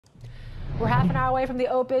We're half an hour away from the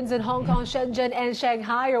opens in Hong Kong, Shenzhen, and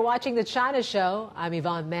Shanghai. You're watching the China Show. I'm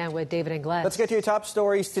Yvonne Man with David Ingles. Let's get to your top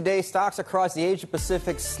stories today. Stocks across the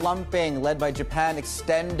Asia-Pacific slumping, led by Japan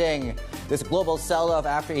extending this global sell-off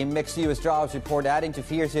after a mixed U.S. jobs report, adding to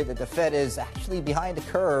fears here that the Fed is actually behind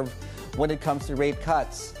the curve when it comes to rate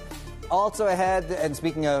cuts. Also ahead, and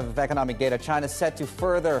speaking of economic data, China is set to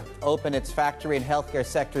further open its factory and healthcare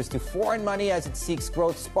sectors to foreign money as it seeks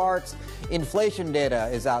growth sparks. Inflation data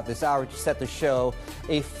is out this hour to set to show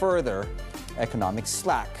a further economic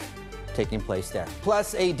slack taking place there.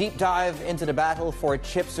 Plus, a deep dive into the battle for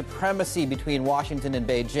chip supremacy between Washington and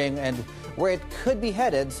Beijing and where it could be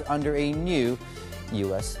headed under a new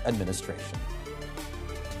U.S. administration.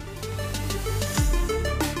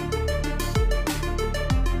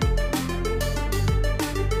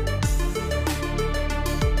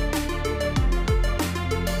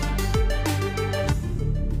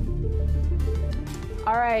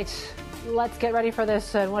 All right, let's get ready for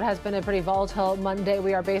this and what has been a pretty volatile Monday.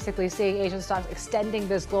 We are basically seeing Asian stocks extending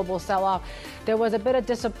this global sell-off. There was a bit of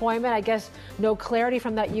disappointment, I guess, no clarity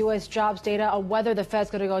from that U.S. jobs data on whether the Fed's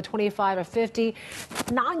going to go 25 or 50.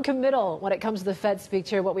 Non-committal when it comes to the Fed speak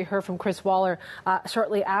here, what we heard from Chris Waller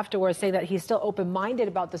shortly afterwards, saying that he's still open-minded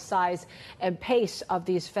about the size and pace of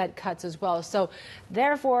these Fed cuts as well. So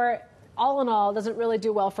therefore, all in all, doesn't really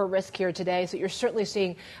do well for risk here today. So you're certainly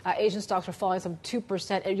seeing Asian stocks are falling some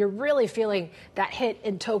 2%. And you're really feeling that hit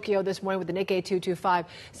in Tokyo this morning with the Nikkei 225,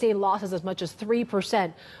 seeing losses as much as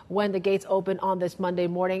 3% when the gates open on this Monday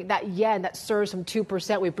morning. That yen, that surged some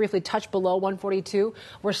 2%. We briefly touched below 142.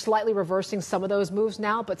 We're slightly reversing some of those moves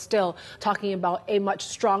now, but still talking about a much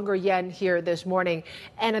stronger yen here this morning.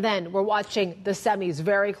 And then we're watching the semis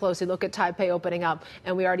very closely. Look at Taipei opening up,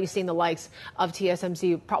 and we already seen the likes of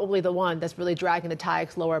TSMC, probably the one that's really dragging the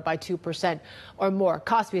TAIEX lower by 2% or more.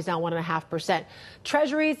 Kospi is down 1.5%.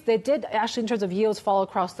 Treasuries, they did actually, in terms of yields, fall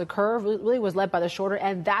across the curve. Really was led by the shorter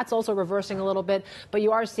end. That's also reversing a little bit. But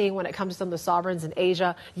you are seeing when it comes to some of the sovereigns in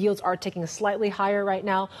Asia, yields are ticking slightly higher right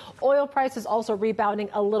now. Oil prices also rebounding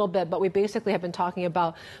a little bit. But we basically have been talking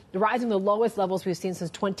about rising the lowest levels we've seen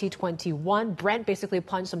since 2021. Brent basically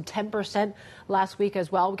plunged some 10% last week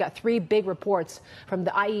as well. We got three big reports from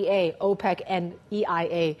the IEA, OPEC, and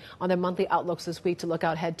EIA on their monthly outlooks this week to look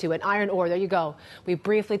out ahead to. And iron ore, there you go. We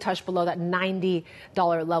briefly touched below that $90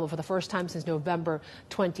 level for the first time since November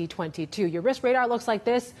 2022. Your risk radar looks like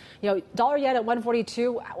this. Dollar yen at 142.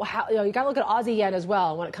 You got to look at Aussie yen as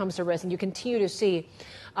well when it comes to risk. And you continue to see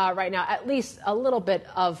right now at least a little bit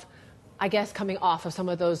of, I guess, coming off of some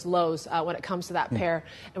of those lows when it comes to that pair.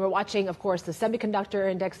 And we're watching, of course, the semiconductor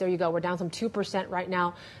index. There you go. We're down some 2% right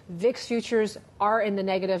now. VIX futures are in the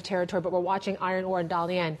negative territory, but we're watching iron ore and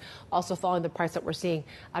Dalian also following the price that we're seeing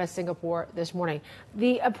out of Singapore this morning.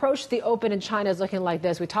 The approach to the open in China is looking like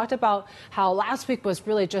this. We talked about how last week was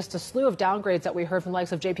really just a slew of downgrades that we heard from the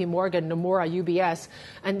likes of JP Morgan, Nomura, UBS,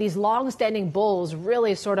 and these long-standing bulls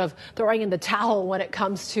really sort of throwing in the towel when it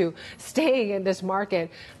comes to staying in this market.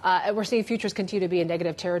 And we're seeing futures continue to be in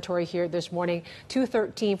negative territory here this morning.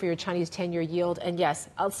 213 for your Chinese 10-year yield. And yes,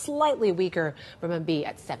 a slightly weaker renminbi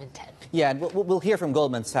at 710. Yeah, and we'll hear from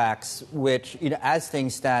Goldman Sachs, which, as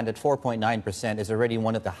things stand at 4.9%, is already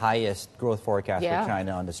one of the highest growth forecasts for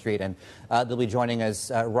China on the street. And they'll be joining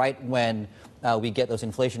us right when we get those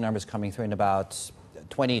inflation numbers coming through in about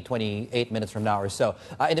 28 minutes from now or so.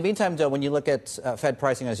 In the meantime, though, when you look at Fed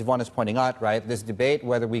pricing, as Yvonne is pointing out, right, this debate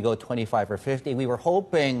whether we go 25 or 50, we were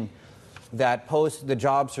hoping that post the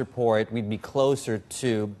jobs report, we'd be closer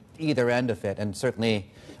to either end of it. And certainly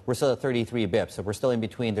we're still at 33 bips, so we're still in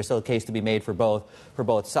between. There's still a case to be made for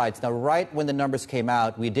both sides. Now, right when the numbers came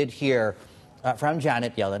out, we did hear from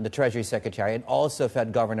Janet Yellen, the Treasury Secretary, and also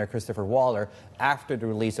Fed Governor Christopher Waller after the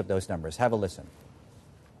release of those numbers. Have a listen.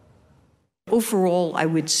 Overall, I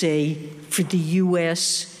would say for the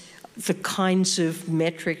U.S., the kinds of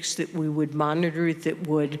metrics that we would monitor that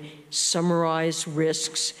would summarize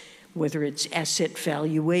risks, whether it's asset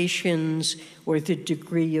valuations or the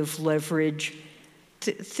degree of leverage,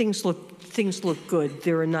 things look good.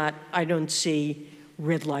 I don't see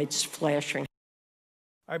red lights flashing.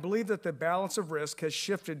 I believe that the balance of risk has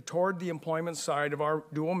shifted toward the employment side of our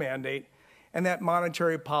dual mandate, and that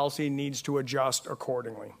monetary policy needs to adjust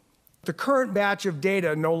accordingly. The current batch of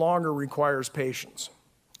data no longer requires patience.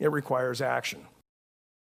 It requires action.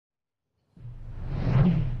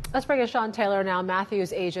 Let's bring in Sean Taylor now,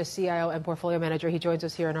 Matthews Asia CIO and Portfolio Manager. He joins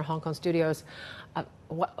us here in our Hong Kong studios.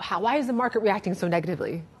 Why is the market reacting so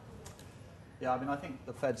negatively? Yeah, I think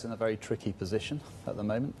the Fed's in a very tricky position at the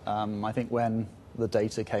moment. I think when the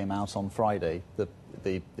data came out on Friday,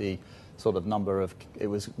 the sort of number of,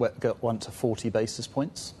 went to 40 basis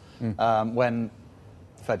points. When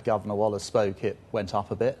Fed Governor Wallace spoke, it went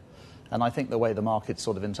up a bit. And I think the way the market's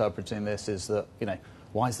sort of interpreting this is that,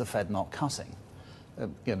 why is the Fed not cutting?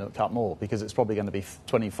 Cut more, because it's probably going to be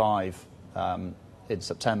 25 in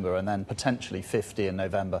September and then potentially 50 in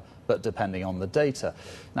November, but depending on the data.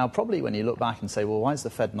 Now, probably when you look back and say, well, why is the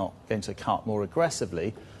Fed not going to cut more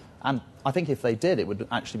aggressively? And I think if they did, it would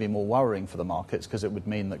actually be more worrying for the markets because it would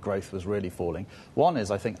mean that growth was really falling. One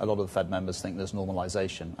is, I think a lot of the Fed members think there's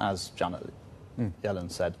normalization, as Janet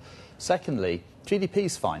Yellen said. Secondly,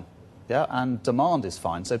 GDP's fine. Yeah, and demand is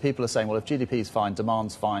fine. So people are saying, well, if GDP is fine,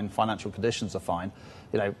 demand's fine, financial conditions are fine,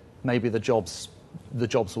 maybe the jobs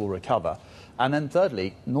will recover. And then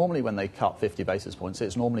thirdly, normally when they cut 50 basis points,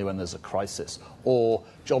 it's normally when there's a crisis or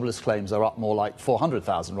jobless claims are up more like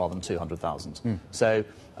 400,000 rather than 200,000. So,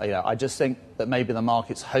 I just think that maybe the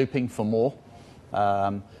market's hoping for more.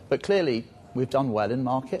 But clearly, we've done well in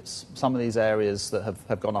markets. Some of these areas that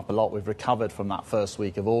have gone up a lot, we've recovered from that first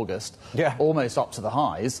week of August, almost up to the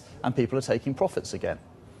highs, and people are taking profits again.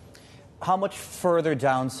 How much further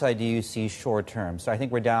downside do you see short term? So I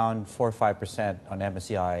think we're down 4 or 5% on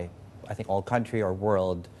MSCI, I think all country or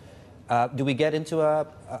world. Do we get into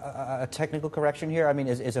a technical correction here? I mean,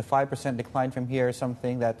 is a 5% decline from here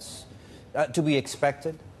something that's to be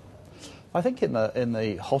expected? I think in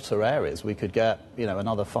the hotter areas we could get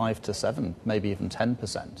another 5 to 7, maybe even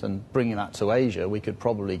 10%, and bringing that to Asia, we could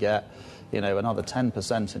probably get another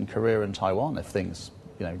 10% in Korea and Taiwan if things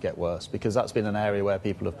get worse, because that's been an area where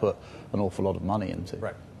people have put an awful lot of money into.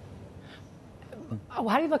 Right.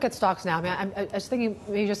 How do you look at stocks now? I mean, I was thinking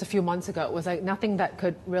maybe just a few months ago, it was like nothing that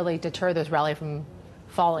could really deter this rally from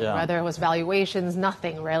falling, whether it was valuations,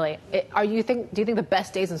 nothing really. Do you think the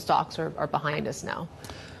best days in stocks are behind us now?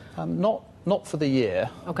 Not for the year,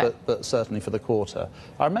 but certainly for the quarter.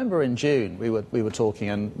 I remember in June we were talking,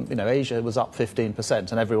 and Asia was up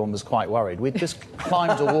 15%, and everyone was quite worried. We'd just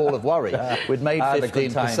climbed a wall of worry. We'd made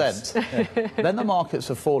 15%. Then the markets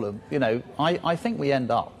have fallen. I think we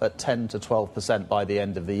end up at 10 to 12% by the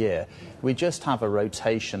end of the year. We just have a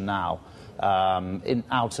rotation now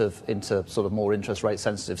into sort of more interest rate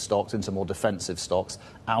sensitive stocks, into more defensive stocks,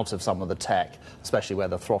 out of some of the tech, especially where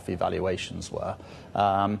the frothy valuations were.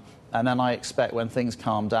 And then I expect when things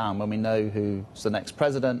calm down, when we know who's the next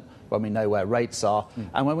president, when we know where rates are,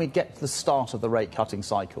 and when we get to the start of the rate cutting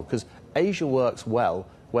cycle, because Asia works well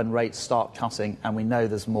when rates start cutting and we know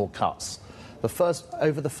there's more cuts.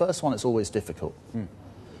 Over the first one, it's always difficult.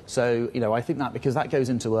 So, I think that because that goes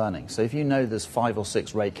into earnings. So if you know there's 5 or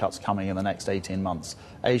 6 rate cuts coming in the next 18 months,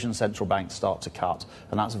 Asian central banks start to cut,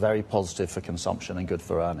 and that's very positive for consumption and good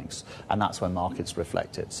for earnings. And that's when markets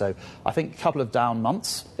reflect it. So I think a couple of down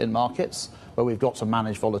months in markets where we've got to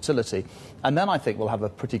manage volatility. And then I think we'll have a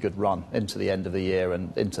pretty good run into the end of the year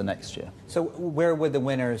and into next year. So where would the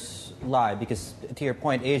winners lie? Because to your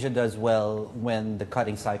point, Asia does well when the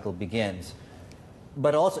cutting cycle begins.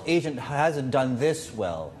 But also, Asia hasn't done this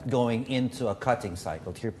well going into a cutting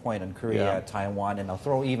cycle. To your point on Korea, Taiwan, and I'll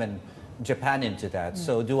throw even Japan into that.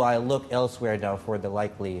 So do I look elsewhere now for the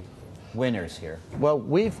likely winners here? Well,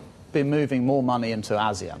 we've been moving more money into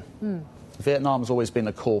ASEAN. Vietnam's always been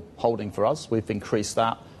a core holding for us. We've increased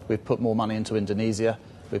that. We've put more money into Indonesia.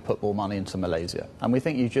 We've put more money into Malaysia. And we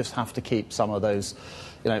think you just have to keep some of those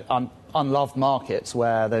unloved markets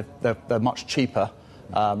where they're much cheaper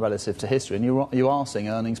relative to history. And you are seeing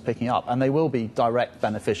earnings picking up. And they will be direct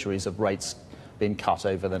beneficiaries of rates being cut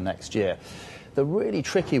over the next year. The really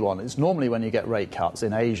tricky one is normally when you get rate cuts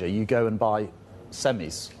in Asia, you go and buy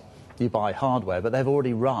semis. You buy hardware, but they've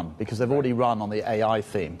already run because they've already run on the AI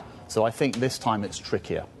theme. So I think this time it's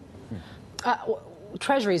trickier.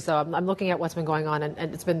 Treasuries, though, I'm looking at what's been going on,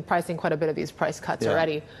 and it's been pricing quite a bit of these price cuts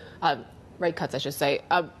already. Rate cuts, I should say.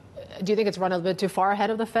 Do you think it's run a little bit too far ahead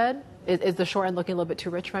of the Fed? Is the short end looking a little bit too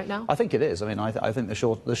rich right now? I think it is. I mean, I think the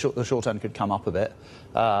short end could come up a bit,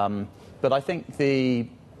 but I think the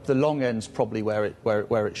long end's probably where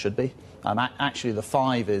it should be. Actually, the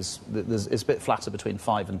 5 is a bit flatter between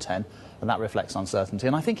 5 and 10, and that reflects uncertainty.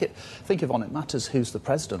 And I think Yvonne, it matters who's the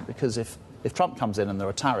president, because if Trump comes in and there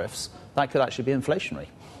are tariffs, that could actually be inflationary.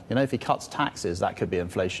 If he cuts taxes, that could be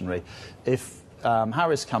inflationary. If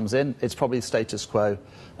Harris comes in, it's probably status quo.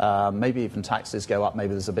 Maybe even taxes go up. Maybe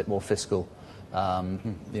there's a bit more fiscal,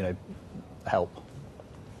 help.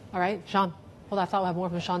 All right, Sean. Well, I thought we'll have more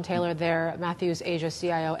from Sean Taylor there, Matthews Asia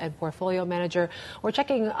CIO and Portfolio Manager. We're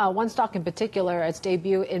checking one stock in particular, its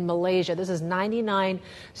debut in Malaysia. This is 99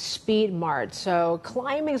 Speed Mart. So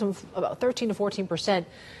climbing from about 13 to 14%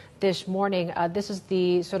 this morning. This is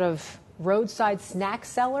the sort of roadside snack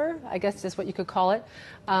seller, I guess is what you could call it.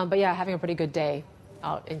 But yeah, having a pretty good day.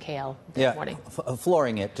 out in KL this morning.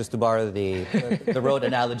 Flooring it, just to borrow the road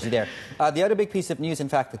analogy there. The other big piece of news, in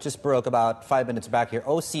fact, that just broke about 5 minutes back here,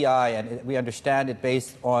 OCI, and we understand it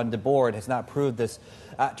based on the board, has not approved this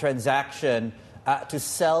transaction to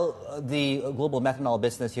sell the global methanol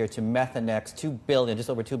business here to Methanex. Just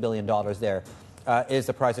over $2 billion there is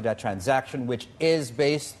the price of that transaction, which is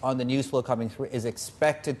based on the news flow coming through, is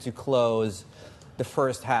expected to close the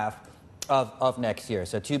first half of next year.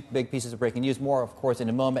 So two big pieces of breaking news. More, of course, in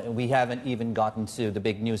a moment. And we haven't even gotten to the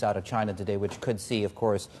big news out of China today, which could see, of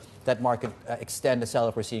course, that market extend the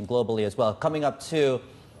sell-off we're seeing globally as well. Coming up to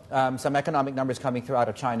some economic numbers coming through out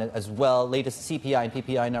of China as well. Latest CPI and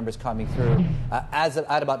PPI numbers coming through at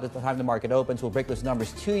about the time the market opens. We'll break those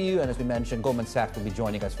numbers to you. And as we mentioned, Goldman Sachs will be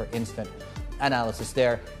joining us for instant analysis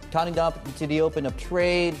there. Counting down to the open of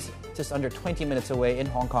trades, just under 20 minutes away in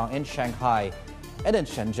Hong Kong, in Shanghai, and in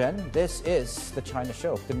Shenzhen. This is the China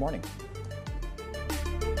Show. Good morning.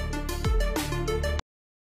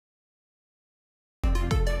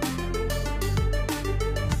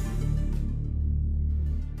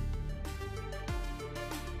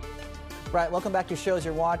 Right, welcome back to shows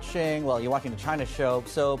you're watching. Well, you're watching the China Show.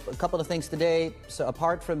 So a couple of things today. So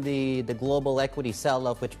apart from the global equity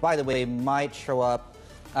sell-off, which, by the way, might show up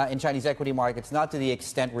in Chinese equity markets, not to the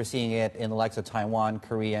extent we're seeing it in the likes of Taiwan,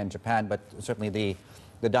 Korea, and Japan, but certainly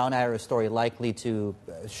the down arrow story likely to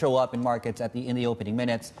show up in markets in the opening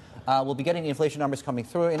minutes. We'll be getting the inflation numbers coming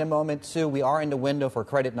through in a moment, too. We are in the window for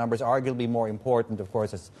credit numbers, arguably more important, of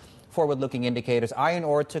course, as forward-looking indicators. Iron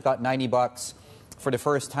ore took out $90 for the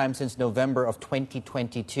first time since November of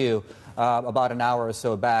 2022, about an hour or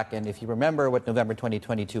so back. And if you remember what November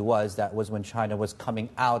 2022 was, that was when China was coming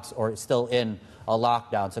out or still in a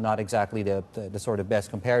lockdown, so not exactly the sort of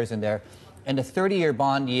best comparison there. And the 30-year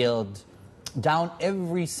bond yield down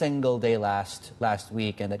every single day last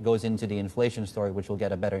week, and that goes into the inflation story, which we'll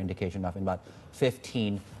get a better indication of in about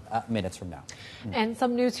 15 minutes from now. And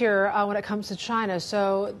some news here when it comes to China.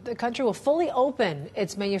 So the country will fully open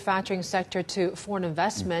its manufacturing sector to foreign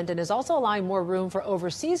investment and is also allowing more room for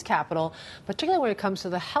overseas capital, particularly when it comes to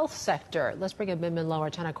the health sector. Let's bring in Min Lo, our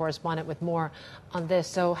China correspondent, with more on this.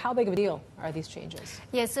 So how big of a deal are these changes?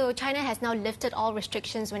 Yeah, so China has now lifted all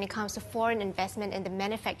restrictions when it comes to foreign investment in the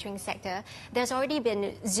manufacturing sector. There's already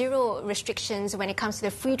been zero restrictions when it comes to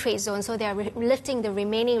the free trade zone, so they're lifting the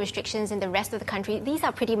remaining restrictions in the rest of the country. These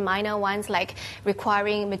are pretty minor ones, like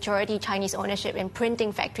requiring majority Chinese ownership in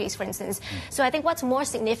printing factories, for instance. So I think what's more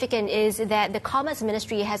significant is that the Commerce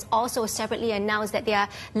Ministry has also separately announced that they are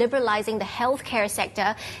liberalizing the healthcare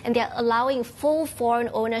sector and they're allowing full foreign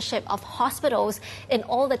ownership of hospitals in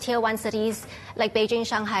all the tier 1 cities like Beijing,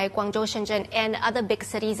 Shanghai, Guangzhou, Shenzhen, and other big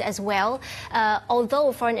cities as well.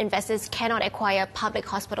 Although foreign investors cannot acquire public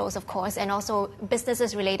hospitals, of course, and also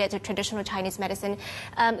businesses related to traditional Chinese medicine,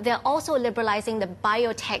 they're also liberalizing the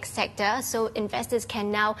biotech sector, so investors can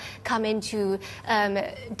now come into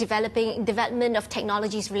development of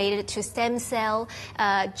technologies related to stem cell,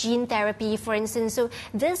 gene therapy, for instance. So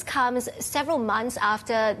this comes several months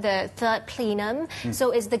after the third plenum.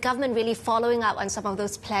 So is the government really following up on some of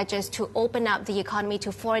those pledges to open up the economy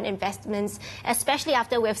to foreign investments, especially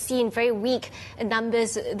after we've seen very weak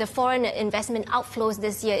numbers, the foreign investment outflows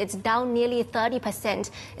this year. It's down nearly 30%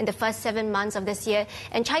 in the first 7 months of this year.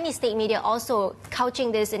 And Chinese state media also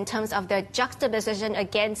couching this in terms of the juxtaposition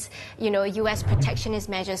against, U.S. protectionist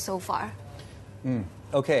measures so far.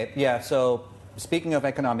 Okay, yeah, so speaking of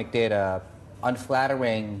economic data,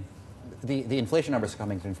 unflattering, the inflation numbers are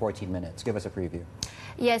coming through in 14 minutes. Give us a preview.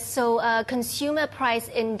 Yes, so consumer price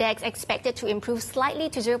index expected to improve slightly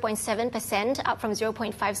to 0.7%, up from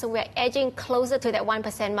 0.5%. So we're edging closer to that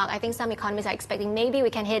 1% mark. I think some economists are expecting maybe we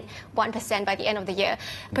can hit 1% by the end of the year.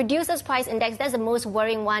 Producers price index, that's the most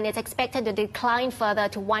worrying one. It's expected to decline further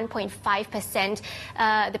to 1.5%.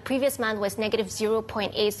 The previous month was negative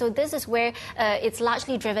 0.8%. So this is where it's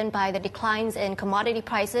largely driven by the declines in commodity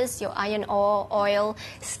prices, your iron ore, oil,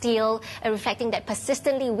 steel, reflecting that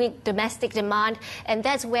persistently weak domestic demand. And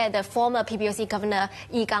that's where the former PBOC Governor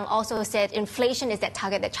Yi Gang also said inflation is that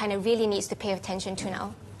target that China really needs to pay attention to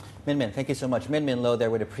now. Min, thank you so much. Min Lo there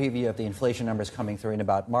with a preview of the inflation numbers coming through in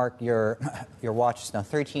about, mark your watch, it's now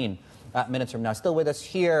 13 minutes from now. Still with us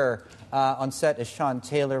here on set is Sean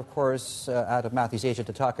Taylor, of course, out of Matthews Asia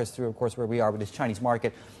to talk us through, of course, where we are with this Chinese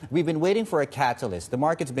market. We've been waiting for a catalyst. The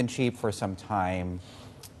market's been cheap for some time.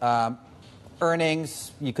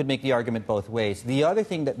 Earnings, you could make the argument both ways. The other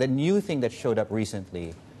thing, the new thing that showed up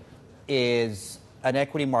recently is an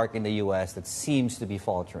equity market in the U.S. that seems to be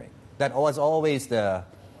faltering. That was always the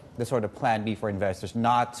sort of plan B for investors,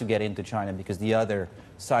 not to get into China because the other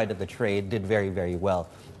side of the trade did very, very well.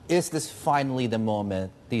 Is this finally the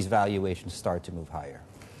moment these valuations start to move higher?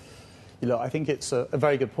 I think it's a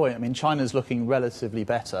very good point. I mean, China's looking relatively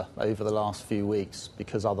better over the last few weeks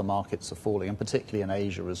because other markets are falling, and particularly in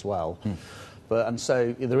Asia as well. And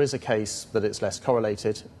so there is a case that it's less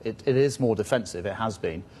correlated. It is more defensive, it has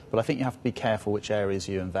been. But I think you have to be careful which areas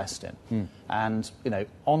you invest in. And,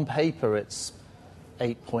 on paper, it's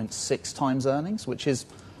 8.6 times earnings, which is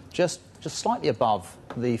just slightly above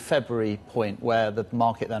the February point where the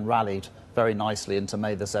market then rallied very nicely into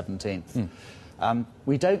May the 17th.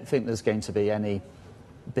 We don't think there's going to be any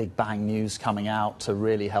big bang news coming out to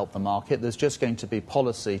really help the market. There's just going to be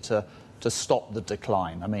policy to stop the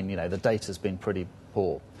decline. I mean, the data's been pretty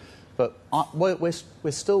poor. But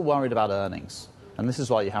we're still worried about earnings, and this is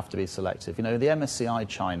why you have to be selective. The MSCI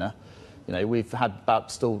China, we've had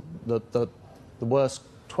about still the worst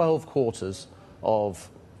 12 quarters of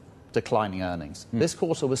declining earnings. This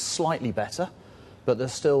quarter was slightly better, but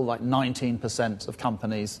there's still like 19% of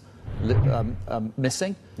companies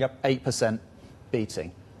missing, 8%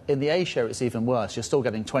 beating. In the A share, it's even worse. You're still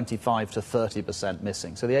getting 25 to 30%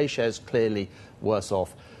 missing. So the A share is clearly worse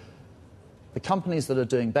off. The companies that are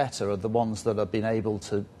doing better are the ones that have been able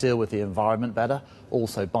to deal with the environment better,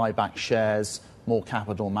 also buy back shares, more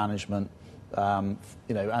capital management, and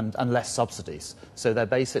less subsidies. So they're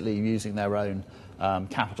basically using their own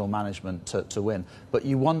capital management to win. But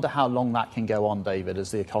you wonder how long that can go on, David,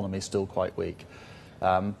 as the economy is still quite weak.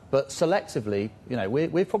 But selectively,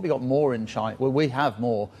 we've probably got more in China. Well, we have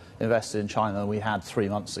more invested in China than we had 3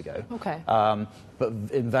 months ago. Okay. But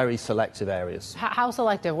in very selective areas. How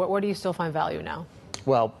selective? Where do you still find value now?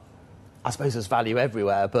 Well, I suppose there's value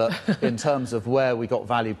everywhere, but in terms of where we got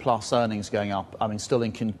value plus earnings going up, I mean, still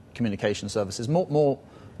in communication services, more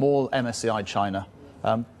MSCI China.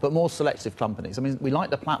 But more selective companies. I mean, we like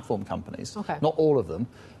the platform companies, not all of them.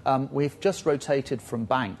 We've just rotated from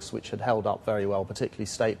banks, which had held up very well, particularly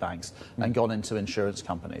state banks, and gone into insurance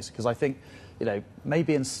companies. Because I think,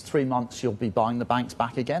 maybe in 3 months you'll be buying the banks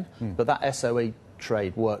back again, but that SOE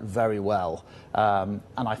trade worked very well. And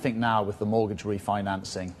I think now with the mortgage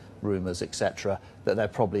refinancing rumours, etc., that they'll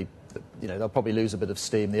probably lose a bit of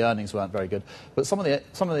steam. The earnings weren't very good. But some of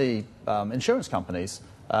the insurance companies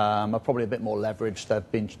are probably a bit more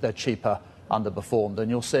leveraged. They're cheaper, underperformed,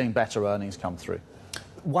 and you're seeing better earnings come through.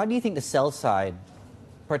 Why do you think the sell side,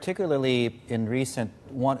 particularly in the recent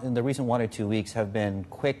 1 or 2 weeks, have been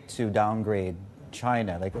quick to downgrade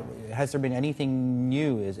China? Like, has there been anything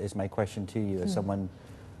new? Is my question to you, as someone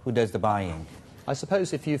who does the buying. I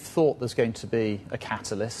suppose if you've thought there's going to be a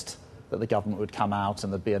catalyst, that the government would come out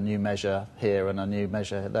and there'd be a new measure here and a new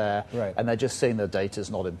measure there, and they're just seeing the data's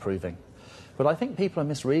not improving. But I think people are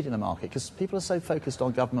misreading the market because people are so focused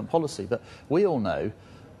on government policy. But we all know,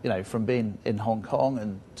 from being in Hong Kong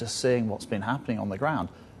and just seeing what's been happening on the ground,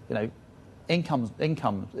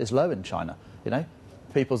 income is low in China.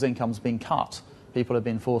 People's income's been cut. People have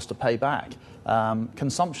been forced to pay back.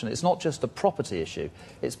 Consumption, it's not just a property issue.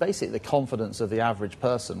 It's basically the confidence of the average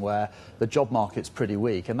person where the job market's pretty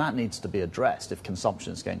weak, and that needs to be addressed if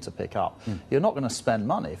consumption is going to pick up. You're not going to spend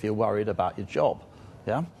money if you're worried about your job.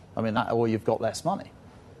 Yeah? I mean, or you've got less money.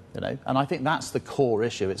 And I think that's the core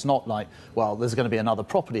issue. It's not like, well, there's going to be another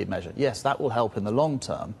property measure. Yes, that will help in the long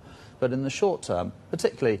term. But in the short term,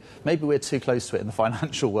 particularly, maybe we're too close to it in the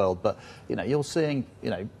financial world, but, you're seeing,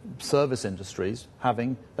 service industries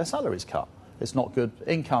having their salaries cut. It's not good.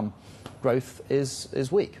 Income growth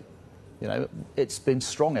is weak. It's been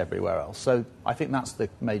strong everywhere else. So I think that's the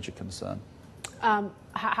major concern.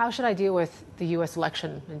 How should I deal with the U.S.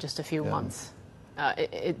 election in just a few months?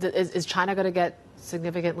 Is China going to get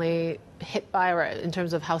significantly hit by, or in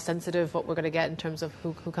terms of how sensitive what we're going to get in terms of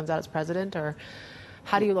who comes out as president, or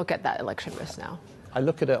how do you look at that election risk now? I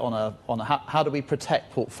look at it on a how do we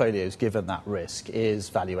protect portfolios given that risk is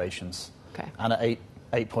valuations. And at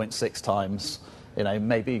 8.6 times,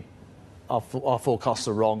 maybe our forecasts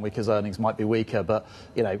are wrong because earnings might be weaker, but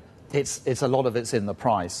it's a lot of it's in the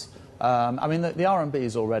price. I mean, the RMB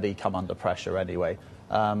has already come under pressure anyway.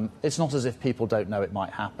 It's not as if people don't know it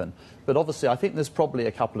might happen. But obviously, I think there's probably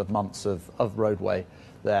a couple of months of roadway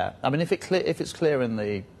there. I mean, if it's clear in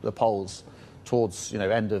the polls towards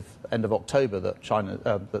end of October that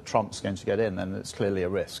that Trump's going to get in, then it's clearly a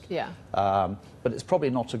risk. But it's probably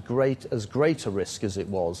not as great a risk as it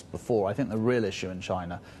was before. I think the real issue in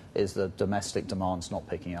China is the domestic demand's not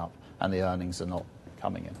picking up and the earnings are not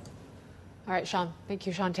coming in. All right, Sean. Thank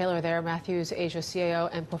you. Sean Taylor there, Matthews Asia CAO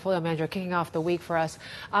and Portfolio Manager, kicking off the week for us.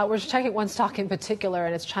 We're checking one stock in particular,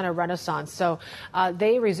 and it's China Renaissance. So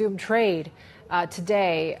they resumed trade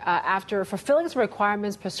today after fulfilling some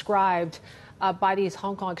requirements prescribed by these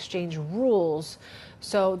Hong Kong exchange rules.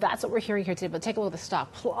 So that's what we're hearing here today. But take a look at the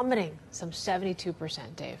stock plummeting some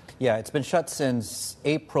 72%, Dave. Yeah, it's been shut since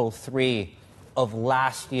April 3 of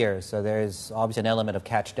last year. So there's obviously an element of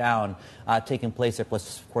catch down taking place. There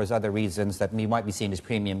plus, of course, other reasons that we might be seeing this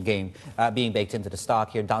premium gain being baked into the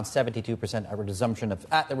stock here, down 72%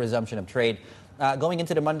 at the resumption of trade. Going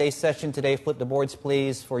into the Monday session today, flip the boards,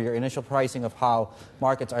 please, for your initial pricing of how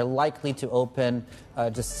markets are likely to open.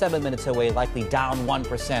 Just 7 minutes away, likely down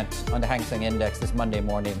 1% on the Hang Seng Index this Monday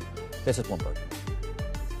morning. This is Bloomberg.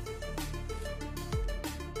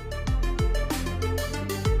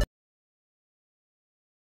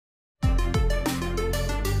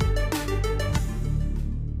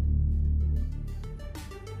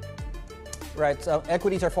 Right, so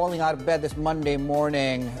equities are falling out of bed this Monday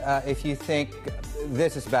morning. If you think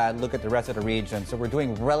this is bad, look at the rest of the region. So we're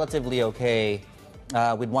doing relatively okay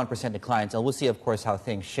with 1% declines. And we'll see, of course, how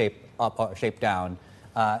things shape down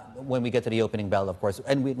when we get to the opening bell, of course,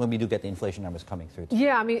 and when we do get the inflation numbers coming through.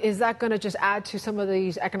 Yeah, I mean, is that going to just add to some of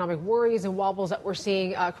these economic worries and wobbles that we're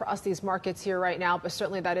seeing across these markets here right now? But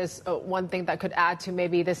certainly that is one thing that could add to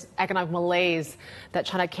maybe this economic malaise that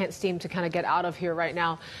China can't seem to kind of get out of here right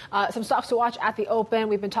now. Some stocks to watch at the open.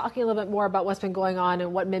 We've been talking a little bit more about what's been going on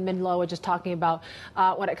and what Min Lo was just talking about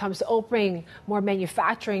when it comes to opening more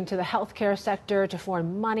manufacturing to the healthcare sector, to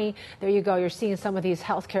foreign money. There you go. You're seeing some of these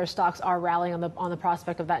healthcare stocks are rallying on the prospect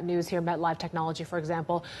of that news here. MetLife Technology, for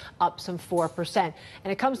example, up some 4%.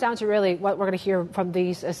 And it comes down to really what we're going to hear from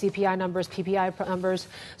these CPI numbers, PPI numbers.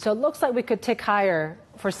 So it looks like we could tick higher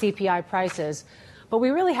for CPI prices. But we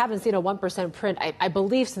really haven't seen a 1% print, I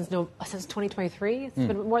believe, since 2023. It's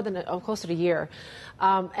been more than close to a year.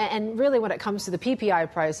 And really, when it comes to the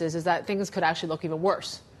PPI prices, is that things could actually look even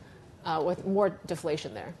worse. With more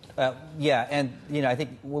deflation there. Yeah, and I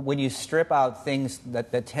think when you strip out things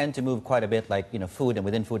that tend to move quite a bit, like food, and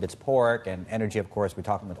within food it's pork and energy, of course, we're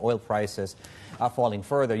talking about oil prices falling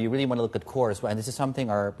further. You really want to look at core as well, and this is something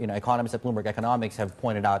our economists at Bloomberg Economics have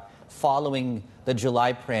pointed out following the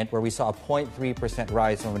July print, where we saw a 0.3%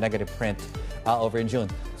 rise from a negative print over in June.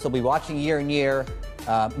 So we'll be watching year on year.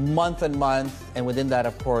 Month on month, and within that,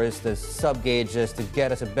 of course, the sub-gauges to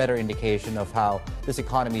get us a better indication of how this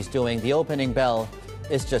economy is doing. The opening bell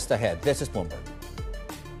is just ahead. This is Bloomberg.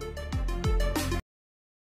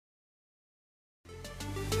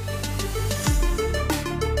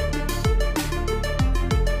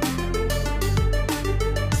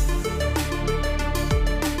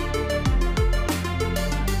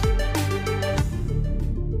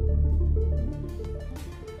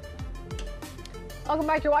 Welcome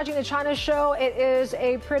back. You're watching the China Show. It is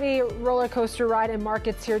a pretty roller coaster ride in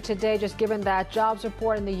markets here today, just given that jobs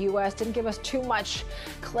report in the U.S. didn't give us too much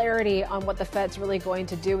clarity on what the Fed's really going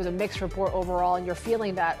to do. It was a mixed report overall, and you're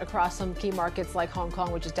feeling that across some key markets like Hong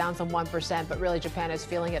Kong, which is down some 1%, but really Japan is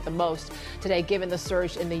feeling it the most today, given the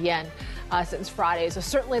surge in the yen since Friday. So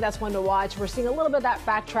certainly that's one to watch. We're seeing a little bit of that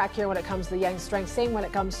backtrack here when it comes to the yen strength. Same when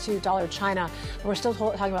it comes to dollar China. We're still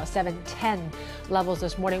talking about 710 levels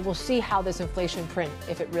this morning. We'll see how this inflation print,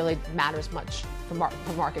 if it really matters much for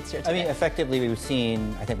markets here today. I mean, effectively, we've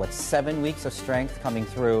seen, I think, 7 weeks of strength coming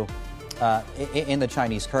through in the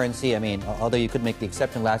Chinese currency. I mean, although you could make the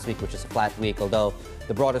exception last week, which is a flat week, although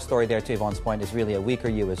the broader story there, to Yvonne's point, is really a weaker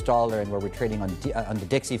U.S. dollar, and where we're trading on the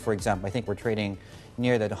Dixie, for example, I think we're trading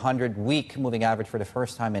near that 100-week moving average for the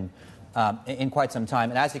first time in quite some time.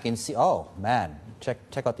 And as you can see, oh, man, check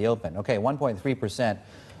out the open. Okay, 1.3%.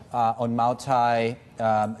 On Moutai,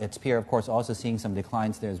 its peer, of course, also seeing some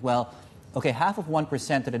declines there as well. Okay, half of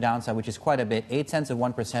 1% to the downside, which is quite a bit.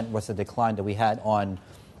 0.8% was the decline that we had on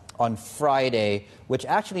Friday, which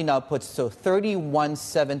actually now puts, so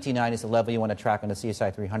 31.79 is the level you want to track on the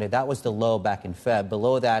CSI 300. That was the low back in Feb.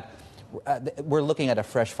 Below that, we're looking at a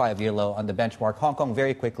fresh 5-year low on the benchmark. Hong Kong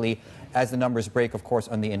very quickly, as the numbers break, of course,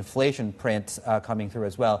 on the inflation print coming through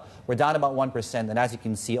as well. We're down about 1%, and as you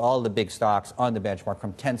can see, all the big stocks on the benchmark,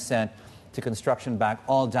 from Tencent to Construction Bank,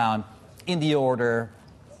 all down in the order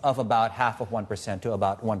of about half of 1% to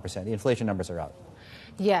about 1%. The inflation numbers are out.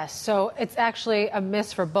 Yes, so it's actually a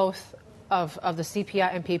miss for both of the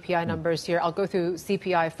CPI and PPI numbers here. I'll go through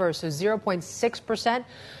CPI first. So 0.6%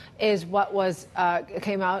 is what was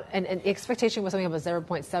came out, and the expectation was something about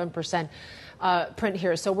 0.7%. print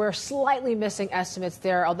here. So we're slightly missing estimates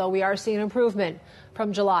there, although we are seeing improvement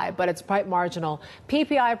from July, but it's quite marginal.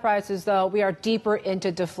 PPI prices, though, we are deeper into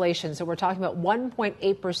deflation. So we're talking about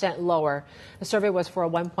 1.8% lower. The survey was for a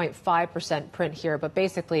 1.5% print here, but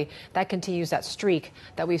basically that continues that streak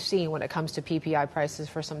that we've seen when it comes to PPI prices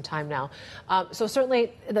for some time now. So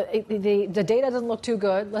certainly the data doesn't look too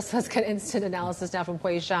good. Let's get instant analysis now from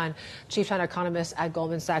Hui Shan, Chief China Economist at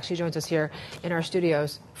Goldman Sachs. She joins us here in our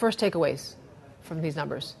studios. First takeaways from these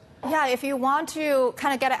numbers. Yeah, if you want to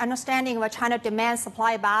kind of get an understanding of a China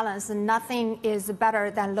demand-supply balance, nothing is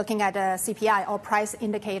better than looking at CPI or price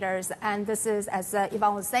indicators. And this is, as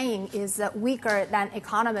Yvonne was saying, is weaker than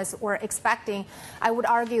economists were expecting. I would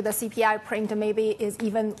argue the CPI print maybe is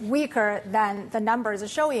even weaker than the numbers are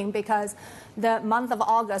showing, because the month of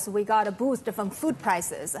August, we got a boost from food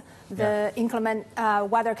prices. The inclement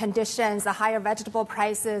weather conditions, the higher vegetable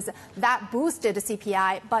prices, that boosted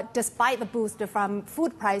CPI. But despite the boost from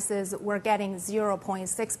food prices, we're getting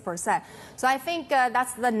 0.6%. So I think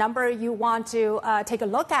that's the number you want to take a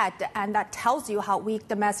look at, and that tells you how weak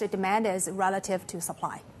domestic demand is relative to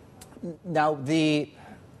supply. Now, is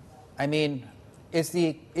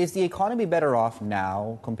the economy better off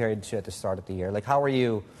now compared to at the start of the year? Like, how are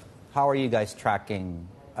you guys tracking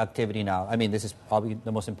activity now? I mean, this is probably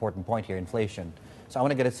the most important point here, inflation. So I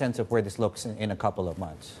want to get a sense of where this looks in a couple of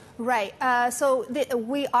months. Right. So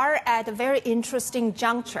we are at a very interesting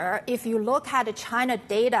juncture. If you look at the China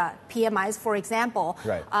data, PMIs, for example,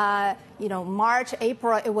 right. March,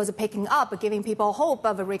 April, it was picking up, giving people hope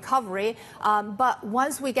of a recovery. But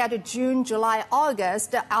once we get to June, July,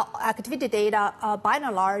 August, our activity data, by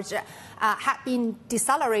and large, had been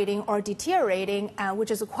decelerating or deteriorating,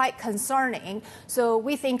 which is quite concerning. So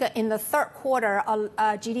we think in the third quarter,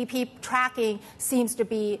 GDP tracking seems to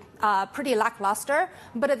be pretty lackluster.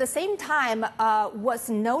 But at the same time, what's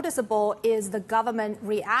noticeable is the government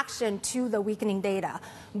reaction to the weakening data.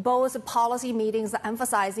 Both policy meetings are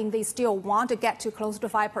emphasizing they still want to get to close to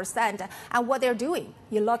 5%. And what they're doing,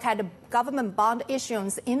 you look at the government bond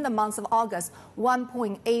issuance in the month of August,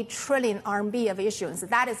 1.8 trillion RMB of issuance.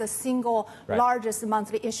 That is the single largest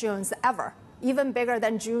monthly issuance ever, even bigger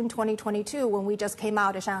than June 2022 when we just came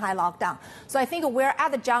out of Shanghai lockdown. So I think we're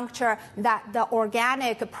at the juncture that the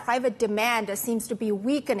organic private demand seems to be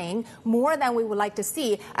weakening more than we would like to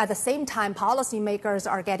see. At the same time, policymakers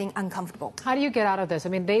are getting uncomfortable. How do you get out of this? I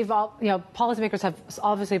mean, policymakers have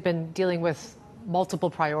obviously been dealing with multiple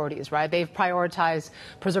priorities, right? They've prioritized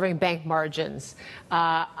preserving bank margins,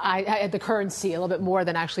 the currency a little bit more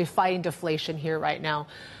than actually fighting deflation here right now.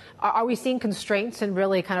 Are we seeing constraints in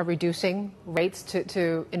really kind of reducing rates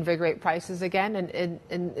to invigorate prices again?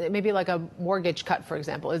 And maybe like a mortgage cut, for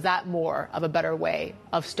example, is that more of a better way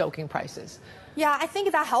of stoking prices? Yeah, I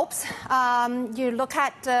think that helps. You look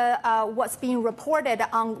at what's being reported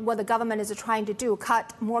on what the government is trying to do,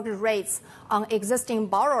 cut mortgage rates on existing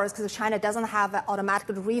borrowers, because China doesn't have an automatic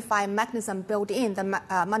refi mechanism built in the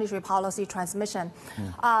monetary policy transmission.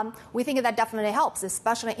 We think that definitely helps,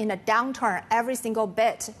 especially in a downturn. Every single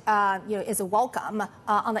bit is welcome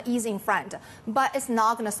on the easing front, but it's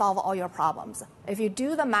not going to solve all your problems. If you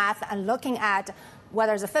do the math and looking at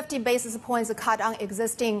whether it's a 50 basis points cut on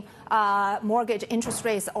existing mortgage interest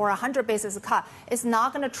rates or 100 basis cut, it's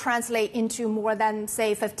not going to translate into more than,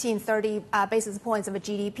 say, 15, 30 basis points of a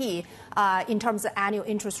GDP in terms of annual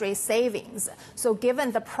interest rate savings. So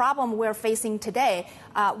given the problem we're facing today,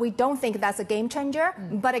 we don't think that's a game changer.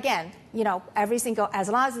 But again, as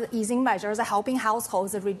long as the easing measures are helping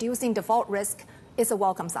households, reducing default risk, it's a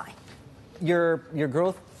welcome sign. Your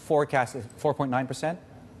growth forecast is 4.9%.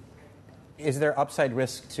 Is there upside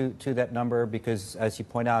risk to that number? Because, as you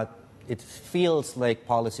point out, it feels like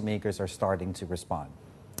policymakers are starting to respond.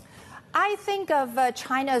 I think of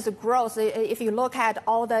China's growth. If you look at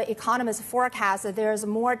all the economists' forecasts, there's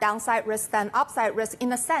more downside risk than upside risk in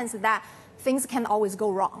the sense that things can always go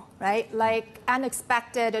wrong, right? Like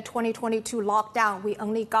unexpected 2022 lockdown, we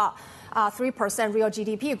only got 3% real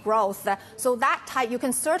GDP growth. So that type,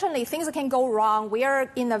 things can go wrong. We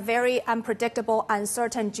are in a very unpredictable,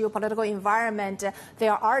 uncertain geopolitical environment.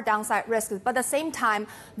 There are downside risks. But at the same time,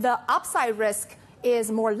 the upside risk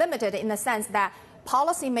is more limited in the sense that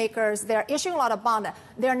policymakers, they're issuing a lot of bonds.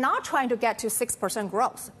 They're not trying to get to 6%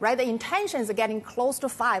 growth, right? The intention is getting close to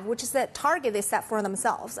 5%, which is the target they set for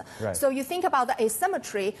themselves. Right. So you think about the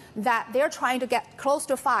asymmetry that they're trying to get close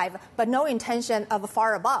to 5%, but no intention of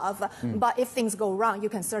far above. But if things go wrong, you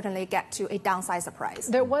can certainly get to a downside surprise.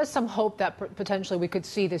 There was some hope that potentially we could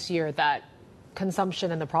see this year that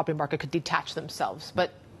consumption and the property market could detach themselves,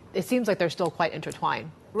 but it seems like they're still quite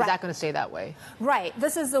intertwined. Is that going to stay that way? Right.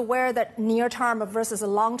 This is where the near term versus the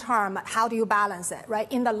long term, how do you balance it, right?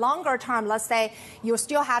 In the longer term, let's say you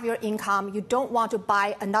still have your income, you don't want to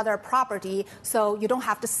buy another property, so you don't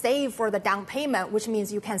have to save for the down payment, which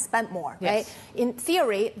means you can spend more, right? In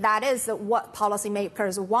theory, that is what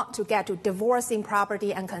policymakers want to get to, divorcing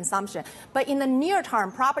property and consumption. But in the near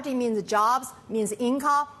term, property means jobs, means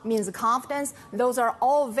income, means confidence. Those are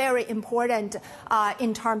all very important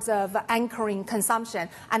in terms of anchoring consumption.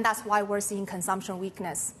 And that's why we're seeing consumption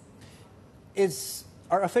weakness.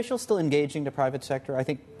 Are officials still engaging the private sector? I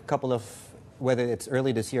think a couple of, whether it's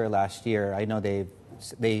early this year or last year, I know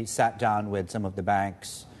they sat down with some of the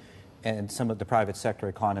banks and some of the private sector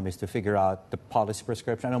economists to figure out the policy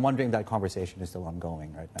prescription. And I'm wondering if that conversation is still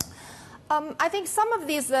ongoing right now. I think some of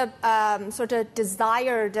these sort of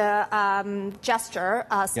desired gesture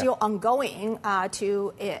still ongoing.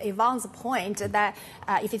 To Yvonne's point, that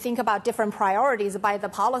if you think about different priorities by the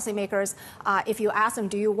policymakers, if you ask them,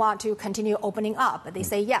 do you want to continue opening up? They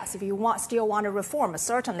say yes. If you still want to reform,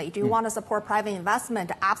 certainly. Do you want to support private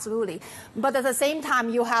investment? Absolutely. But at the same time,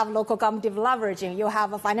 you have local government deleveraging, you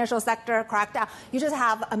have a financial sector crackdown. You just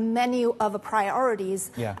have a menu of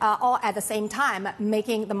priorities all at the same time,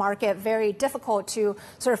 making the market very difficult to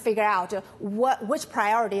sort of figure out which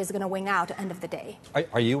priority is going to win out at the end of the day.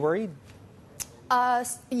 Are you worried?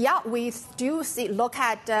 Yeah, we do look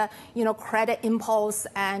at credit impulse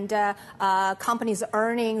and companies'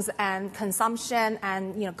 earnings and consumption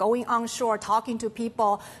and going onshore, talking to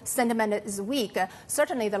people. Sentiment is weak.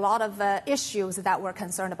 Certainly, there are a lot of issues that we're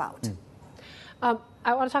concerned about. I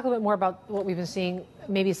want to talk a little bit more about what we've been seeing.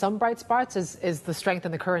 Maybe some bright spots is the strength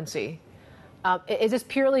in the currency. Is this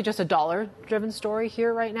purely just a dollar-driven story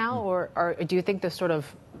here right now, or do you think this sort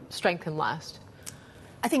of strength can last?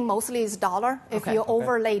 I think mostly it's dollar. If you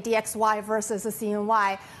overlay DXY versus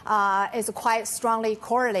CNY, it's quite strongly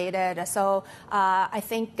correlated. So I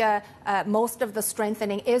think most of the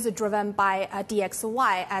strengthening is driven by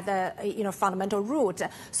DXY at the fundamental root.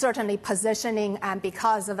 Certainly positioning, and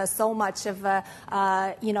because of so much of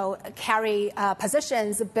carry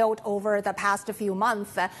positions built over the past few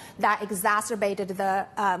months, that exacerbated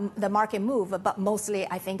the market move. But mostly,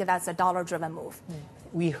 I think that's a dollar-driven move.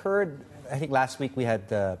 We heard. I think last week we had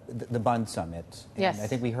the Bund Summit. And I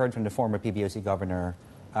think we heard from the former PBOC governor,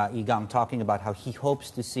 Gang, talking about how he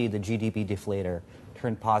hopes to see the GDP deflator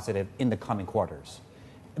turn positive in the coming quarters.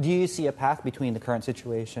 Do you see a path between the current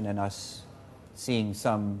situation and us seeing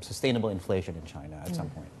some sustainable inflation in China at some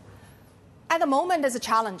point? At the moment, it's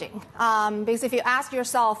challenging because if you ask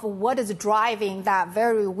yourself what is driving that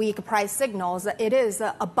very weak price signals, it is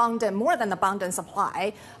abundant, more than abundant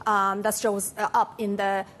supply that shows up in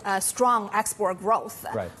the strong export growth.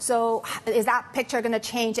 Right. So is that picture going to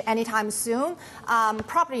change anytime soon?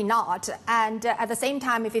 Probably not. And at the same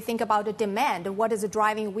time, if you think about the demand, what is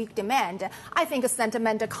driving weak demand? I think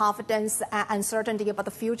sentiment, confidence, and uncertainty about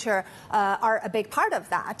the future are a big part of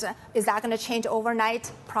that. Is that going to change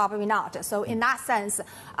overnight? Probably not. So in that sense,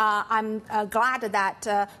 I'm glad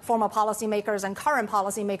that former policymakers and current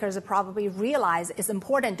policymakers probably realize it's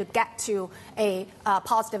important to get to a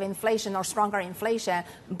positive inflation or stronger inflation,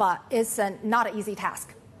 but it's not an easy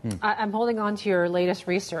task. I'm holding on to your latest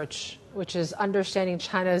research, which is understanding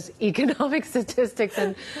China's economic statistics,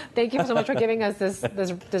 and thank you so much for giving us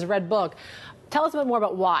this red book. Tell us a bit more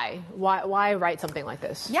about why write something like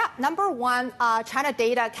this? Yeah, number one, China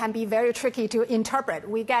data can be very tricky to interpret.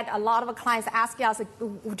 We get a lot of clients asking us,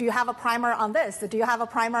 do you have a primer on this? Do you have a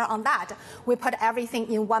primer on that? We put everything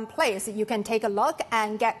in one place. You can take a look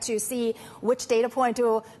and get to see which data point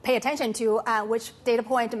to pay attention to, which data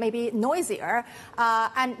point may be noisier.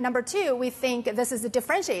 And number two, we think this is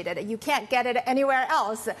differentiated. You can't get it anywhere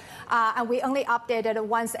else. And we only update it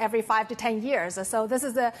once every 5 to 10 years. So this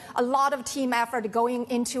is a lot of team effort going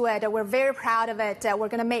into it. We're very proud of it. We're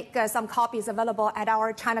going to make some copies available at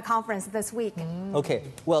our China conference this week. Okay.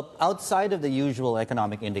 Well, outside of the usual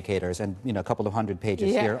economic indicators and a couple of hundred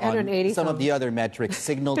pages here on some of the other metrics,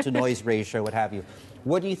 signal to noise ratio, what have you,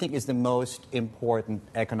 what do you think is the most important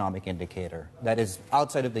economic indicator that is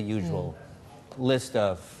outside of the usual list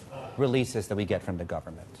of releases that we get from the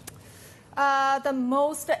government? The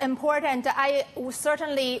most important, I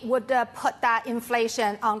certainly would put that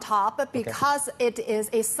inflation on top because it is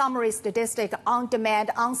a summary statistic on demand,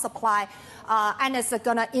 on supply, and it's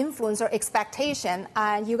going to influence our expectation.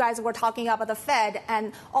 And you guys were talking about the Fed,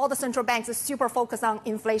 and all the central banks are super focused on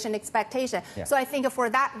inflation expectation. Yeah. So I think for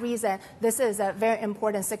that reason, this is a very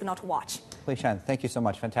important signal to watch. Hui Shan, thank you so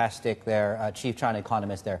much. Fantastic there, Chief China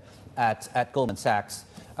Economist there at Goldman Sachs.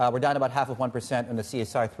 We're down about 0.5% on the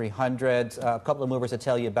CSI 300. A couple of movers to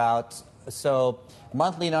tell you about. So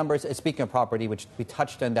monthly numbers, speaking of property, which we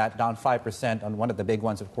touched on that, down 5% on one of the big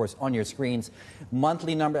ones, of course, on your screens.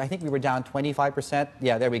 Monthly number, I think we were down 25%.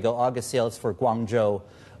 Yeah, there we go. August sales for Guangzhou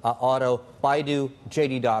Auto. Baidu,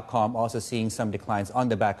 JD.com also seeing some declines on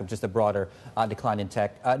the back of just a broader decline in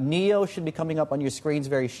tech. NIO should be coming up on your screens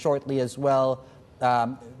very shortly as well.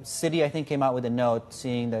 Citi, I think, came out with a note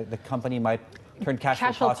saying that the company might turn cash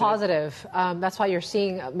flow positive. That's why you're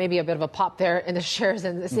seeing maybe a bit of a pop there in the shares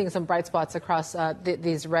and seeing some bright spots across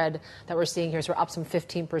these red that we're seeing here. So we're up some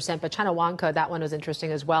 15%. But China Wanke, that one was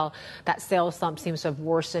interesting as well. That sales slump seems to have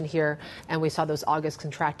worsened here. And we saw those August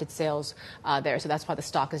contracted sales there. So that's why the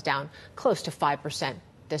stock is down close to 5%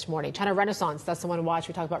 this morning. China Renaissance, that's the one to watch.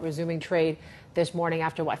 We talked about resuming trade this morning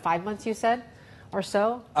after, what, 5 months, you said? Or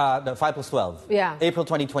so? No, 5 plus 12. Yeah. April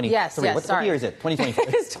 2020. Yes, what year is it? 2024.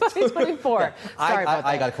 It's 2024. Yeah. Sorry about that.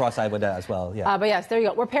 I got cross-eyed with that as well. Yeah. But yes, there you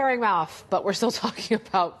go. We're pairing off, but we're still talking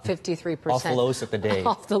about 53%. Off the lows of the day.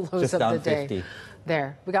 Off the lows Just of down the day. 50.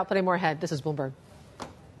 There. We got plenty more ahead. This is Bloomberg.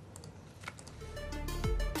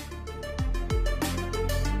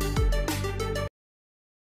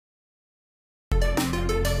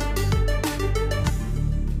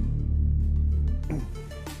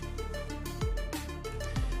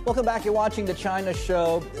 Welcome back. You're watching The China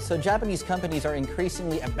Show. So Japanese companies are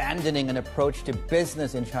increasingly abandoning an approach to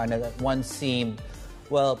business in China that once seemed,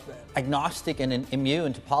 well, agnostic and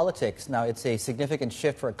immune to politics. Now it's a significant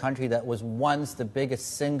shift for a country that was once the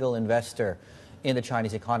biggest single investor in the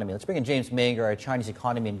Chinese economy. Let's bring in James Manger, our Chinese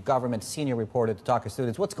economy and government senior reporter, to talk us through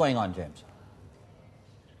this. What's going on, James?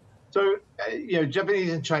 So,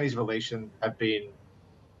 Japanese and Chinese relations have been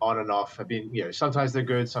on and off. Have been, sometimes they're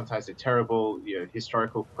good, sometimes they're terrible. The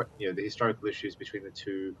historical issues between the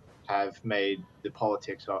two have made the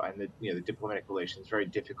politics and the diplomatic relations very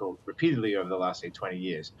difficult repeatedly over the last, 20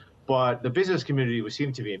 years. But the business community would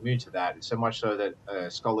seem to be immune to that, so much so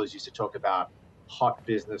that scholars used to talk about hot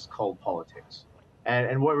business, cold politics.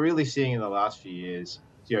 And what we're really seeing in the last few years,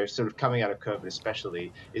 sort of coming out of COVID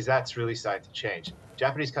especially, is that's really starting to change.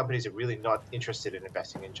 Japanese companies are really not interested in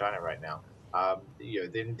investing in China right now.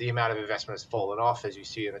 The amount of investment has fallen off, as you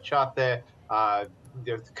see in the chart there.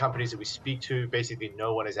 The companies that we speak to, basically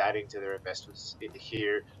no one is adding to their investments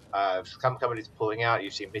here. Some companies pulling out.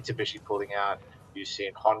 You've seen Mitsubishi pulling out. You've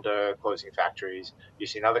seen Honda closing factories. You've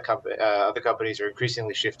seen other companies are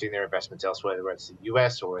increasingly shifting their investments elsewhere, whether it's the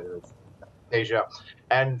U.S. or whether it's Asia.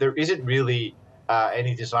 And there isn't really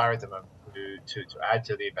any desire at the moment to add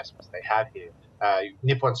to the investments they have here.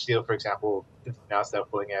 Nippon Steel, for example, announced they're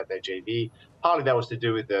pulling out their JV. Partly that was to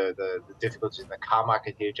do with the difficulties in the car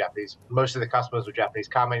market here. Most of the customers were Japanese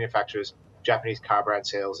car manufacturers. Japanese car brand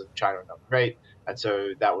sales in China are not great, and so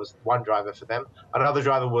that was one driver for them. Another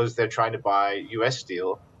driver was they're trying to buy U.S.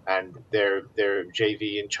 steel, and their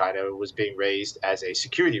JV in China was being raised as a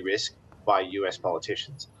security risk by U.S.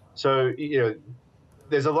 politicians. So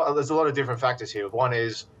there's a lot of different factors here. One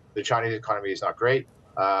is the Chinese economy is not great.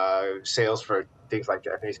 Sales for things like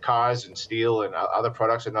Japanese cars and steel and other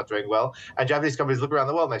products are not doing well. And Japanese companies look around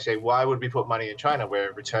the world and they say, why would we put money in China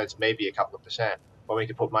where returns may be a couple of percent, when we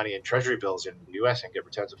could put money in treasury bills in the US and get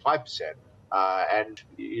returns of 5%? And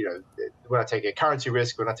we're not taking a currency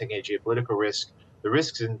risk, we're not taking a geopolitical risk. The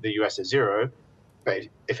risks in the US are zero,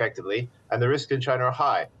 effectively, and the risks in China are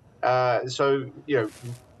high. So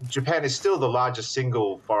Japan is still the largest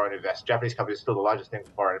single foreign investor. Japanese company is still the largest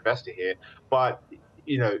single foreign investor here, but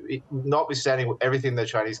notwithstanding everything the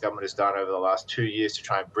Chinese government has done over the last 2 years to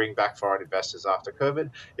try and bring back foreign investors after COVID,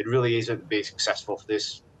 it really isn't being successful for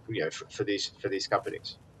this, for these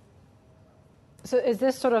companies. So is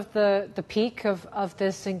this sort of the peak of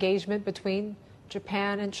this engagement between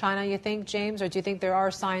Japan and China, you think, James? Or do you think there are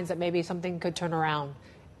signs that maybe something could turn around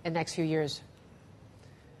in the next few years?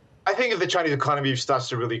 I think if the Chinese economy starts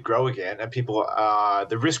to really grow again and people,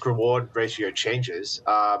 the risk-reward ratio changes,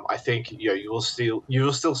 I think you will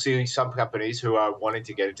still see some companies who are wanting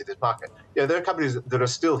to get into this market. There are companies that are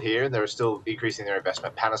still here and they're still increasing their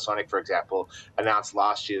investment. Panasonic, for example, announced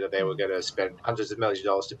last year that they were going to spend hundreds of millions of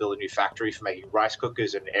dollars to build a new factory for making rice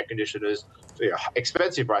cookers and air conditioners,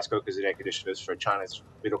 expensive rice cookers and air conditioners for China's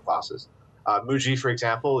middle classes. Muji, for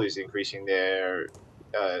example, is increasing the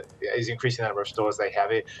number of stores they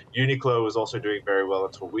have it. Uniqlo was also doing very well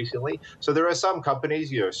until recently. So there are some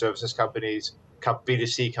companies, services companies,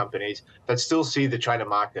 B2C companies that still see the China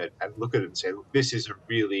market and look at it and say, this is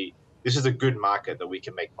a good market that we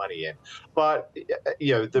can make money in. But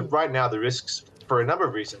right now the risks, for a number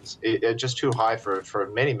of reasons, are just too high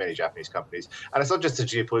for many Japanese companies. And it's not just the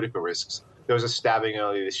geopolitical risks. There was a stabbing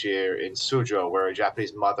earlier this year in Suzhou where a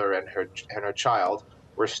Japanese mother and her child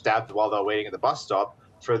were stabbed while they were waiting at the bus stop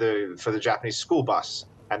for the Japanese school bus.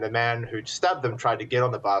 And the man who stabbed them tried to get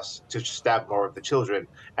on the bus to stab more of the children.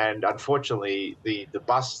 And unfortunately, the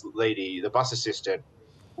bus lady, the bus assistant,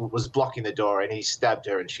 was blocking the door, and he stabbed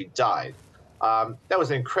her, and she died. That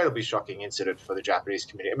was an incredibly shocking incident for the Japanese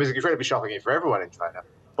community. It was incredibly shocking for everyone in China,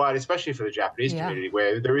 but especially for the Japanese community,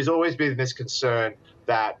 where there has always been this concern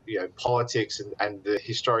that politics and the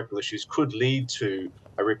historical issues could lead to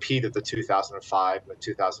a repeat of the 2005 and the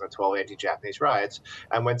 2012 anti-Japanese riots.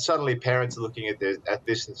 And when suddenly parents are looking at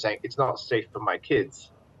this and saying, it's not safe for my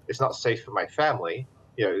kids, it's not safe for my family,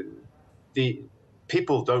 the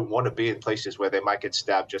people don't want to be in places where they might get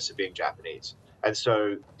stabbed just for being Japanese. And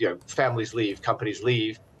so, families leave, companies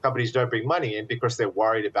don't bring money in because they're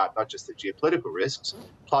worried about not just the geopolitical risks,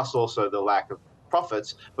 plus also the lack of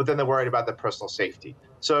profits, but then they're worried about their personal safety.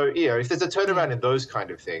 So, if there's a turnaround in those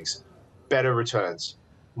kind of things, better returns,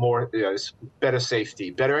 more, better safety,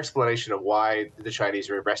 better explanation of why the Chinese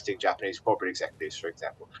are arresting Japanese corporate executives, for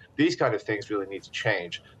example. These kind of things really need to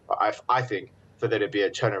change, I think, for there to be a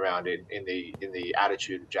turnaround in the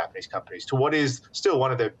attitude of Japanese companies to what is still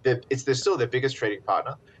one of they're still their biggest trading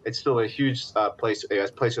partner. It's still a huge place with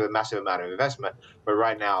a massive amount of investment, but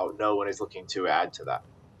right now no one is looking to add to that.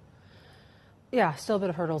 Yeah, still a bit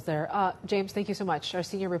of hurdles there. James, thank you so much. Our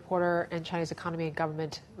senior reporter and Chinese economy and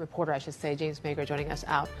government reporter, I should say, James Maker, joining us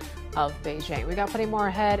out of Beijing. We got plenty more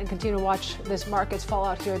ahead and continue to watch this markets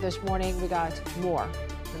fallout here this morning. We got more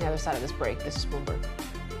on the other side of this break. This is Bloomberg.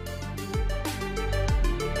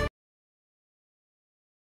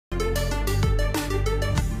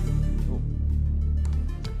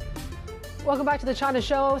 Welcome back to the China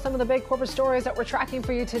Show. Some of the big corporate stories that we're tracking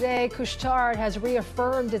for you today. Couche-Tard has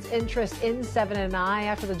reaffirmed its interest in Seven & i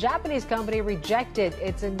after the Japanese company rejected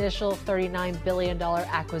its initial $39 billion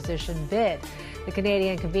acquisition bid. The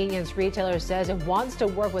Canadian convenience retailer says it wants to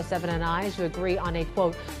work with Seven & i to agree on a,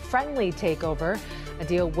 quote, friendly takeover. A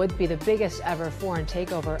deal would be the biggest ever foreign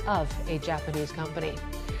takeover of a Japanese company.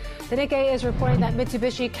 The Nikkei is reporting that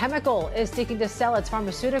Mitsubishi Chemical is seeking to sell its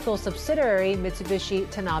pharmaceutical subsidiary, Mitsubishi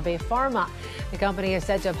Tanabe Pharma. The company is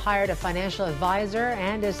said to have hired a financial advisor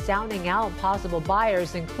and is sounding out possible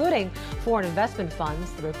buyers, including foreign investment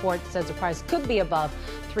funds. The report says the price could be above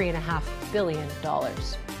 $3.5 billion.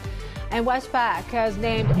 And Westpac has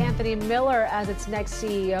named Anthony Miller as its next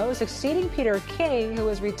CEO, succeeding Peter King, who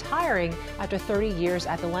is retiring after 30 years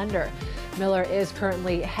at the lender. Miller is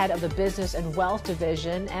currently head of the Business and Wealth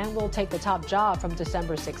Division and will take the top job from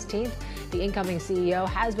December 16th. The incoming CEO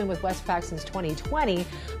has been with Westpac since 2020,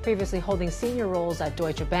 previously holding senior roles at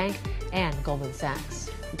Deutsche Bank and Goldman Sachs.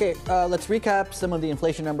 Okay, let's recap some of the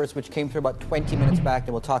inflation numbers which came through about 20 minutes back,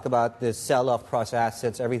 and we'll talk about the sell-off across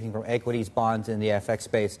assets, everything from equities, bonds, in the FX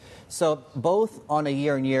space. So both on a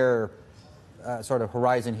year-on-year sort of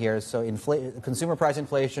horizon here, so consumer price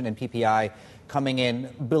inflation and PPI coming in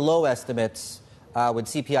below estimates, with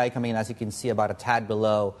CPI coming in, as you can see, about a tad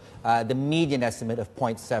below the median estimate of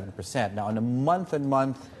 0.7%. Now, on a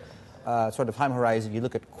month-on-month sort of time horizon, you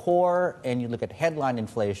look at core and you look at headline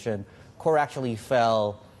inflation. Core actually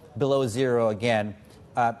fell below zero again.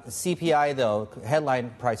 CPI, though,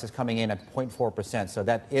 headline prices coming in at 0.4%. So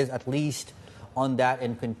that is at least on that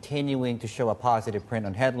and continuing to show a positive print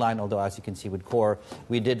on headline, although, as you can see with core,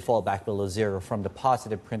 we did fall back below zero from the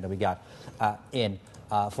positive print that we got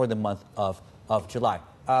for the month of July,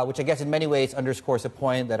 which I guess in many ways underscores a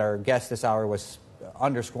point that our guest this hour was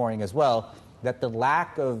underscoring as well, that the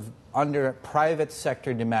lack of private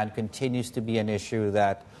sector demand continues to be an issue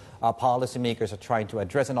that policymakers are trying to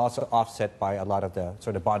address, and also offset by a lot of the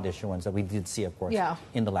sort of bond issuance that we did see, of course,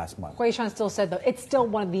 in the last month. Hui Shan still said, though, it's still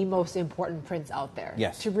one of the most important prints out there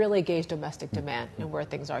to really gauge domestic demand and where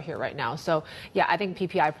things are here right now. So, yeah, I think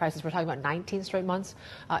PPI prices, we're talking about 19 straight months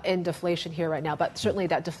in deflation here right now, but certainly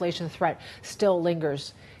that deflation threat still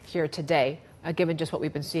lingers here today. Given just what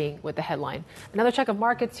we've been seeing with the headline. Another check of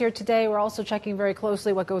markets here today. We're also checking very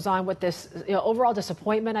closely what goes on with this overall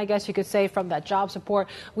disappointment, I guess you could say, from that job support.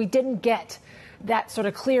 We didn't get that sort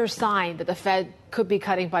of clear sign that the Fed could be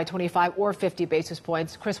cutting by 25 or 50 basis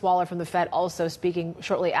points. Chris Waller from the Fed, also speaking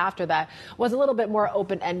shortly after that, was a little bit more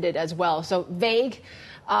open-ended as well. So vague.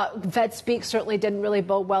 Fed speak certainly didn't really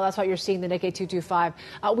bode well. That's why you're seeing the Nikkei 225.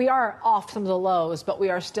 We are off some of the lows, but we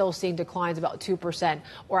are still seeing declines about 2%,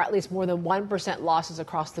 or at least more than 1% losses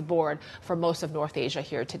across the board for most of North Asia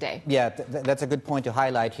here today. Yeah, that's a good point to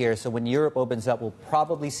highlight here. So when Europe opens up, we'll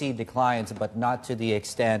probably see declines, but not to the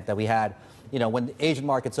extent that we had when the Asian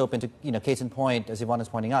markets opened, case in point, as Yvonne is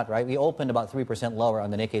pointing out, right, we opened about 3% lower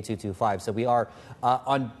on the Nikkei 225. So we are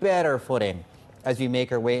on better footing as we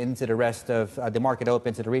make our way into the rest of the market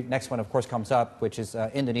opens. The next one, of course, comes up, which is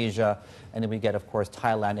Indonesia, and then we get, of course,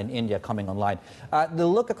 Thailand and India coming online. The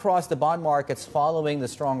look across the bond markets following the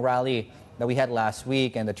strong rally that we had last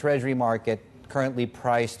week, and the Treasury market currently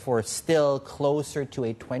priced for still closer to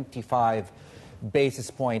a 25 basis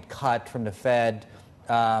point cut from the Fed.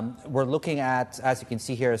 We're looking at, as you can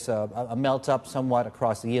see here, a melt up somewhat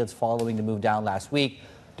across the yields following the move down last week.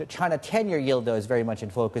 The China 10-year yield, though, is very much in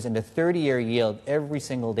focus, and the 30-year yield every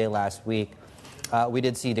single day last week. We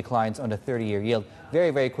did see declines on the 30-year yield. Very,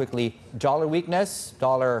 very quickly, dollar weakness.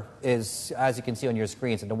 Dollar is, as you can see on your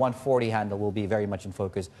screens, and the 140 handle will be very much in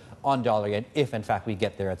focus on dollar yen if, in fact, we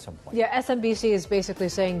get there at some point. Yeah, SMBC is basically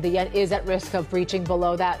saying the yen is at risk of breaching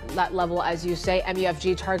below that level, as you say.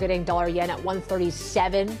 MUFG targeting dollar yen at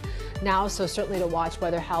 137 now, so certainly to watch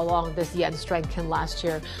how long this yen strength can last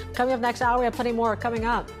here. Coming up next hour, we have plenty more coming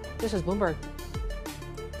up. This is Bloomberg.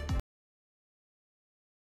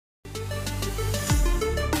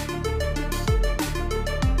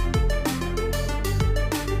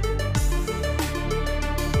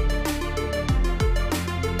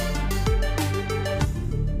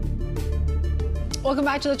 Welcome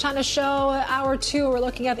back to the China Show, Hour 2. We're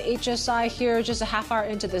looking at the HSI here just a half hour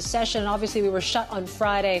into this session. Obviously, we were shut on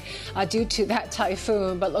Friday due to that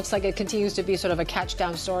typhoon, but looks like it continues to be sort of a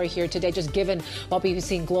catch-down story here today, just given what we've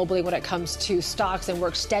seen globally when it comes to stocks, and we're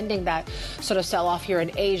extending that sort of sell-off here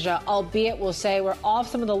in Asia, albeit we'll say we're off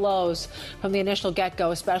some of the lows from the initial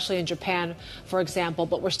get-go, especially in Japan, for example,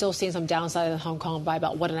 but we're still seeing some downside in Hong Kong by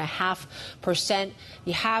about 1.5%.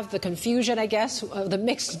 You have the confusion, I guess, the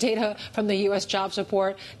mixed data from the U.S. jobs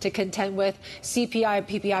report to contend with. CPI and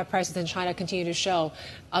PPI prices in China continue to show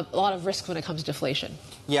a lot of risks when it comes to deflation.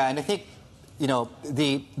 Yeah, and I think,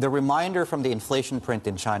 the reminder from the inflation print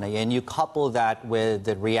in China, and you couple that with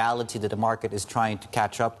the reality that the market is trying to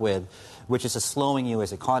catch up with, which is a slowing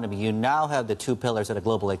U.S. economy, you now have the two pillars of the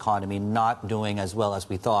global economy not doing as well as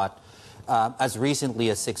we thought. As recently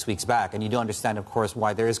as 6 weeks back. And you do understand, of course,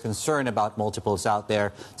 why there is concern about multiples out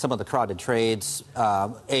there. Some of the crowded trades,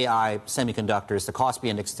 AI, semiconductors, the Kospi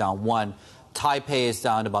index down 1. Taipei is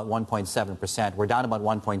down about 1.7%. We're down about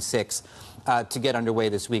 1.6 to get underway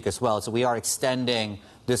this week as well. So we are extending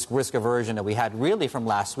this risk aversion that we had really from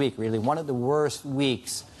last week, really one of the worst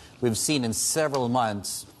weeks we've seen in several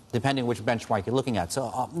months, depending which benchmark you're looking at.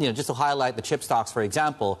 So, just to highlight the chip stocks, for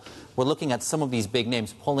example, we're looking at some of these big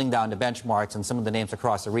names pulling down the benchmarks and some of the names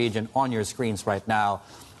across the region on your screens right now,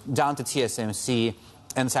 down to TSMC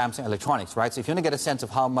and Samsung Electronics, right? So if you want to get a sense of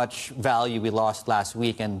how much value we lost last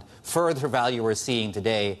week and further value we're seeing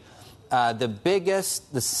today, the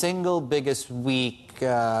single biggest week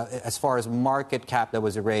as far as market cap that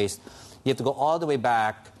was erased, you have to go all the way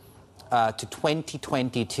back to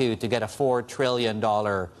 2022 to get a $4 trillion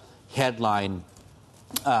headline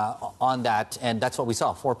on that, and that's what we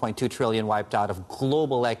saw, 4.2 trillion wiped out of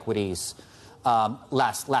global equities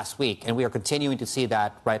last week, and we are continuing to see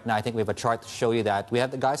that right now. I think we have a chart to show you that. We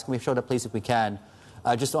have the guys, can we show that please if we can,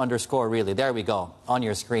 just to underscore really, there we go, on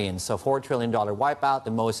your screen. So $4 trillion wipeout,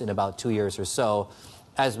 the most in about 2 years or so,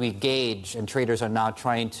 as we gauge, and traders are now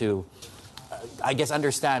trying to I guess,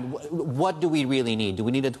 understand what do we really need? Do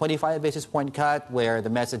we need a 25 basis point cut where the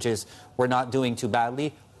message is we're not doing too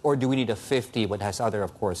badly? Or do we need a 50, what has other,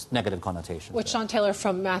 of course, negative connotations? Which Sean Taylor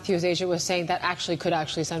from Matthews Asia was saying that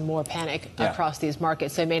could send more panic across these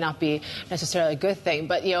markets. So it may not be necessarily a good thing.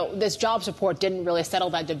 But, this jobs report didn't really settle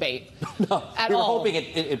that debate. No, we were hoping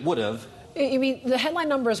it would have. I mean, the headline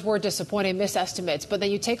numbers were disappointing, misestimates. But then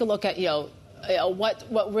you take a look at,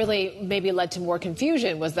 what really maybe led to more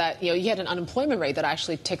confusion was that, you had an unemployment rate that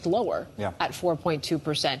actually ticked lower at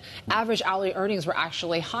 4.2%. Average hourly earnings were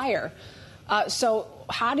actually higher. So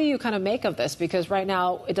how do you kind of make of this? Because right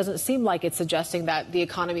now it doesn't seem like it's suggesting that the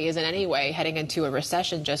economy is in any way heading into a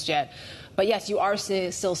recession just yet. But yes, you are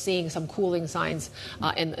still seeing some cooling signs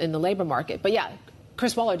in the labor market. But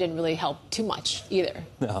Chris Waller didn't really help too much either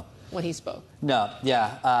when he spoke.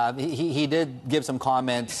 He did give some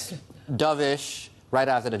comments, dovish, right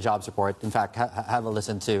after the jobs report. In fact, have a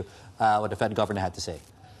listen to what the Fed governor had to say.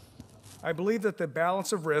 I believe that the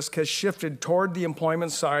balance of risk has shifted toward the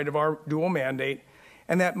employment side of our dual mandate,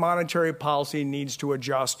 and that monetary policy needs to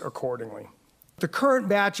adjust accordingly. The current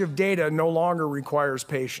batch of data no longer requires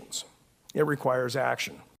patience. It requires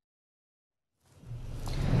action.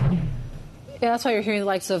 That's why you're hearing the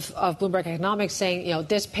likes of Bloomberg Economics saying,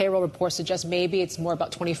 this payroll report suggests maybe it's more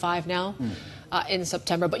about 25 now in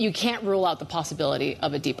September, but you can't rule out the possibility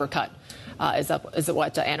of a deeper cut. Is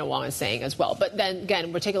what Anna Wong is saying as well. But then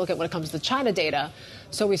again, we're taking a look at when it comes to the China data.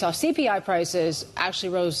 So we saw CPI prices actually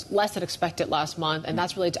rose less than expected last month, and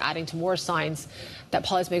that's really adding to more signs that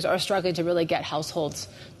policymakers are struggling to really get households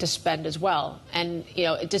to spend as well. And,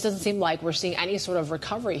 it just doesn't seem like we're seeing any sort of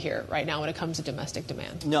recovery here right now when it comes to domestic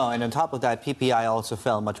demand. No, and on top of that, PPI also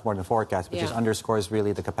fell much more than forecast, which just underscores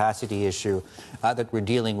really the capacity issue that we're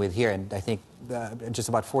dealing with here. And I think just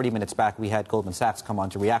about 40 minutes back, we had Goldman Sachs come on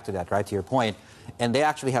to react to that, right, to your point. And they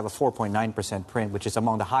actually have a 4.9% print, which is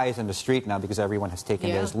among the highest in the street now because everyone has taken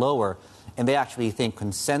theirs lower. And they actually think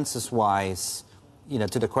consensus-wise,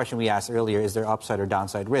 to the question we asked earlier, is there upside or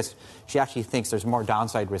downside risk? She actually thinks there's more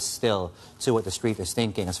downside risk still to what the street is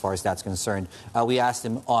thinking as far as that's concerned. We asked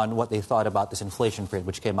them on what they thought about this inflation print,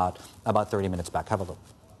 which came out about 30 minutes back. Have a look.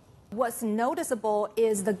 What's noticeable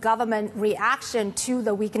is the government reaction to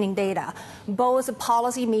the weakening data. Both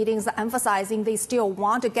policy meetings are emphasizing they still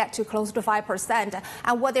want to get to close to 5%.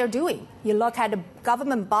 And what they're doing, you look at the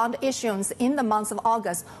government bond issuance in the month of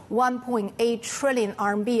August, 1.8 trillion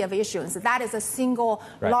RMB of issuance. That is the single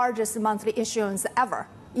largest monthly issuance ever.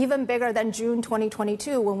 Even bigger than June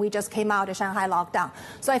 2022 when we just came out of Shanghai lockdown.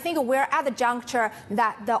 So I think we're at the juncture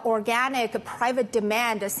that the organic private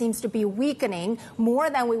demand seems to be weakening more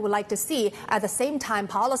than we would like to see. At the same time,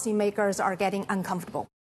 policymakers are getting uncomfortable.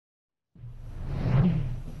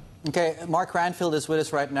 Okay, Mark Cranfield is with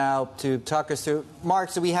us right now to talk us through.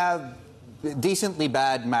 Mark, so we have decently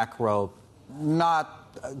bad macro,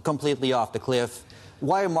 not completely off the cliff.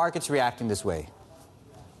 Why are markets reacting this way?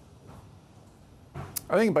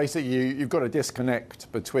 I think basically you've got a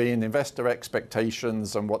disconnect between investor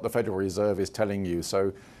expectations and what the Federal Reserve is telling you.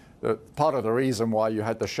 So part of the reason why you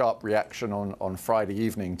had the sharp reaction on Friday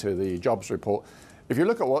evening to the jobs report, if you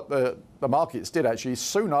look at what the markets did actually,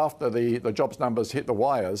 soon after the jobs numbers hit the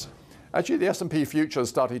wires, actually the S&P futures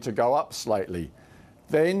started to go up slightly.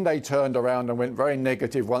 Then they turned around and went very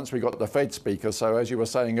negative once we got the Fed speaker. So as you were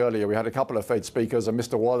saying earlier, we had a couple of Fed speakers and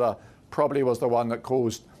Mr. Waller probably was the one that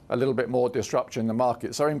caused a little bit more disruption in the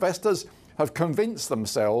market. So investors have convinced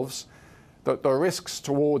themselves that the risks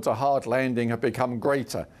towards a hard landing have become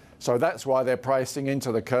greater. So that's why they're pricing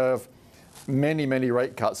into the curve many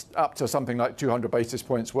rate cuts, up to something like 200 basis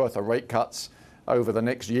points worth of rate cuts over the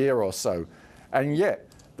next year or so. And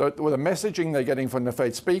yet, the messaging they're getting from the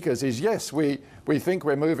Fed speakers is, yes, we think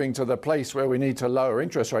we're moving to the place where we need to lower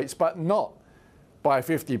interest rates, but not by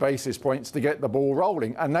 50 basis points to get the ball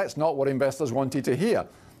rolling. And that's not what investors wanted to hear.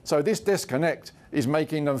 So this disconnect is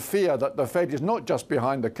making them fear that the Fed is not just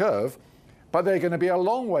behind the curve, but they're going to be a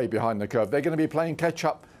long way behind the curve. They're going to be playing catch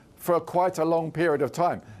up for quite a long period of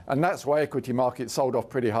time. And that's why equity markets sold off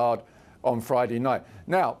pretty hard on Friday night.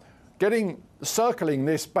 Now, circling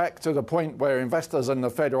this back to the point where investors and the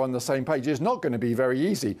Fed are on the same page is not going to be very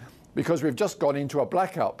easy because we've just gone into a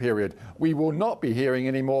blackout period. We will not be hearing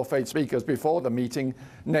any more Fed speakers before the meeting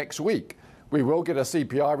next week. We will get a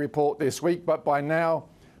CPI report this week, but by now,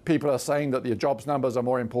 people are saying that the jobs numbers are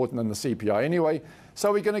more important than the CPI anyway.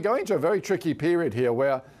 So we're going to go into a very tricky period here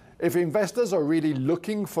where if investors are really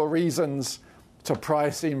looking for reasons to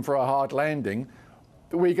price in for a hard landing,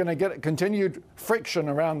 we're going to get continued friction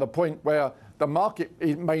around the point where the market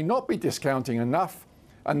may not be discounting enough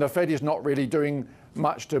and the Fed is not really doing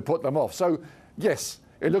much to put them off. So yes,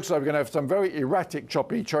 it looks like we're going to have some very erratic,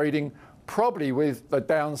 choppy trading, probably with the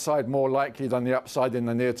downside more likely than the upside in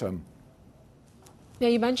the near term. Now,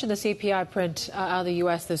 you mentioned the CPI print out of the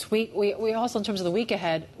U.S. this week. We also, in terms of the week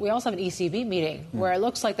ahead, we also have an ECB meeting where it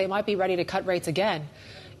looks like they might be ready to cut rates again,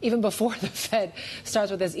 even before the Fed starts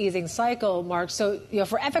with this easing cycle, Mark. So,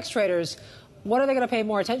 for FX traders, what are they going to pay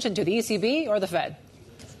more attention to, the ECB or the Fed?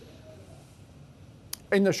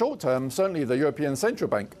 In the short term, certainly the European Central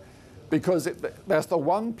Bank, because that's the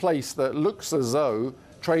one place that looks as though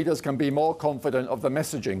traders can be more confident of the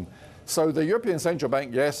messaging. So the European Central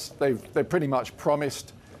Bank, yes, they've pretty much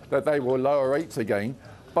promised that they will lower rates again.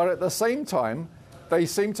 But at the same time, they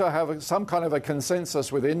seem to have some kind of a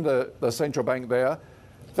consensus within the central bank there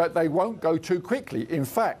that they won't go too quickly. In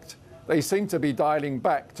fact, they seem to be dialing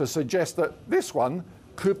back to suggest that this one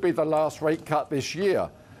could be the last rate cut this year.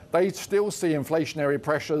 They still see inflationary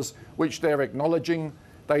pressures, which they're acknowledging.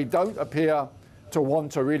 They don't appear to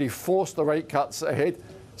want to really force the rate cuts ahead.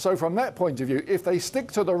 So from that point of view, if they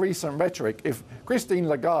stick to the recent rhetoric, if Christine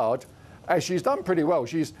Lagarde, as she's done pretty well,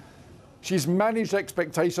 she's managed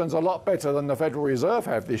expectations a lot better than the Federal Reserve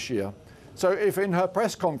have this year. So if in her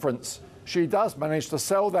press conference she does manage to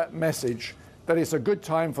sell that message that it's a good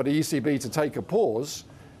time for the ECB to take a pause,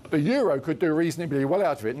 the euro could do reasonably well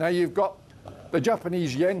out of it. Now you've got the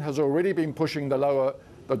Japanese yen has already been pushing the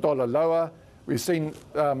dollar lower. We've seen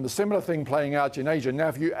the similar thing playing out in Asia. Now,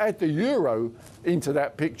 if you add the euro into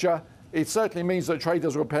that picture, it certainly means that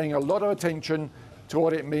traders were paying a lot of attention to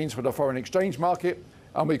what it means for the foreign exchange market,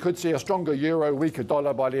 and we could see a stronger euro, weaker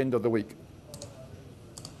dollar by the end of the week.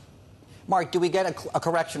 Mark, do we get a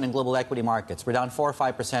correction in global equity markets? We're down 4 or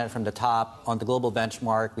 5% from the top on the global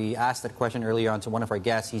benchmark. We asked that question earlier on to one of our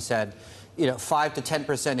guests. He said, 5 to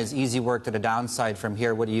 10% is easy work to the downside from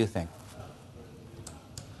here. What do you think?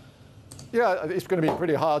 Yeah, it's going to be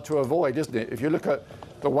pretty hard to avoid, isn't it? If you look at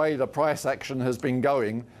the way the price action has been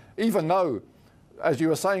going, even though, as you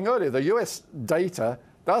were saying earlier, the US data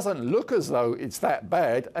doesn't look as though it's that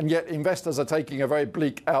bad, and yet investors are taking a very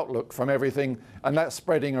bleak outlook from everything, and that's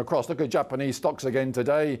spreading across. Look at Japanese stocks again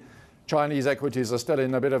today. Chinese equities are still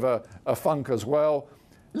in a bit of a funk as well.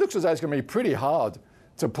 It looks as though it's going to be pretty hard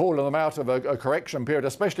to pull them out of a correction period,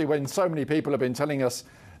 especially when so many people have been telling us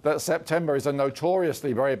that September is a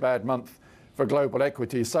notoriously very bad month for global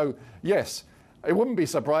equities. So, yes, it wouldn't be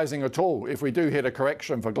surprising at all if we do hit a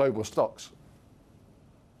correction for global stocks.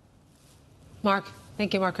 Mark.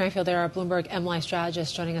 Thank you, Mark Cranfield. There, our Bloomberg MLI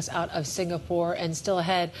strategist joining us out of Singapore. And still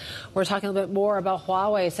ahead, we're talking a little bit more about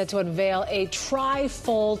Huawei set to unveil a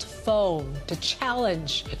tri-fold phone to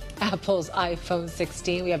challenge Apple's iPhone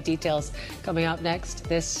 16. We have details coming up next.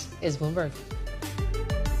 This is Bloomberg.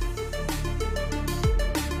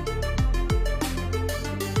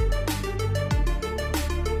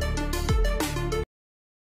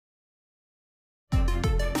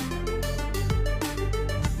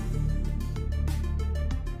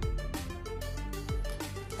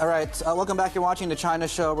 All right, welcome back. You're watching the China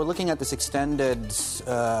Show. We're looking at this extended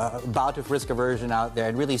bout of risk aversion out there,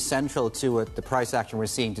 and really central to it, the price action we're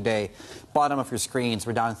seeing today. Bottom of your screens,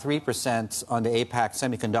 we're down 3% on the APAC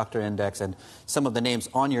Semiconductor Index, and some of the names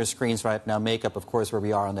on your screens right now make up, of course, where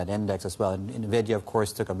we are on that index as well. And NVIDIA, of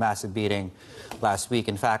course, took a massive beating last week.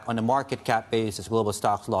 In fact, on a market cap basis, global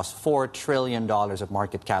stocks lost $4 trillion of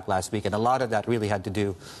market cap last week, and a lot of that really had to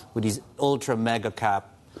do with these ultra mega cap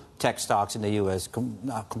tech stocks in the U.S.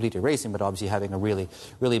 Not completely racing, but obviously having a really,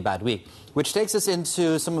 really bad week. Which takes us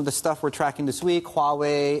into some of the stuff we're tracking this week.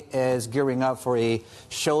 Huawei is gearing up for a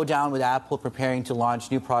showdown with Apple, preparing to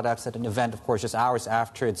launch new products at an event, of course, just hours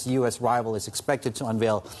after its U.S. rival is expected to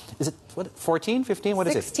unveil. Is it 14, 15? What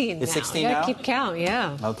is it? 16 It's now. 16 you now? gotta keep count,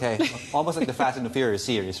 yeah. Okay. Almost like the Fast and the Furious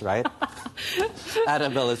series, right?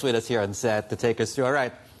 Adam Bell is with us here on set to take us through. All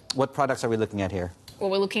right. What products are we looking at here? Well,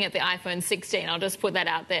 we're looking at the iPhone 16. I'll just put that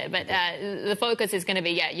out there. But the focus is going to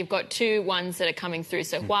be, you've got two ones that are coming through.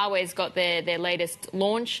 So Huawei's got their latest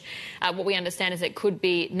launch. What we understand is it could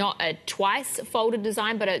be not a twice-folded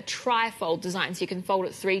design, but a tri-fold design. So you can fold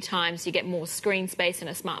it 3 times. You get more screen space in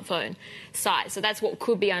a smartphone size. So that's what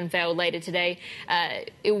could be unveiled later today.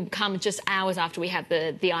 It will come just hours after we have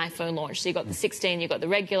the iPhone launch. So you've got the 16, you've got the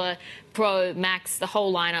regular, Pro, Max, the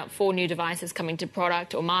whole lineup, 4 new devices coming to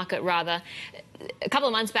product, or market rather. A couple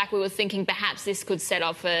of months back, we were thinking perhaps this could set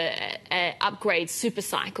off a upgrade super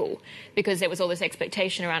cycle, because there was all this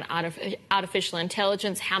expectation around artificial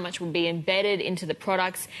intelligence, how much would be embedded into the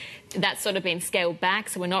products. That's sort of been scaled back,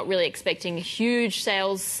 so we're not really expecting huge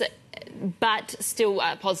sales, but still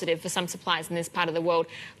positive for some suppliers in this part of the world.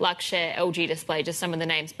 Luxshare, LG Display, just some of the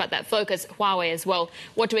names. But that focus, Huawei as well.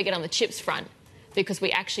 What do we get on the chips front? Because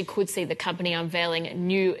we actually could see the company unveiling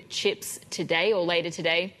new chips today or later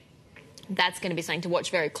today. That's going to be something to watch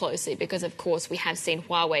very closely, because, of course, we have seen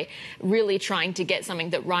Huawei really trying to get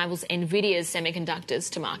something that rivals NVIDIA's semiconductors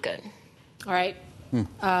to market. All right.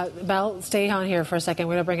 Belle, stay on here for a second.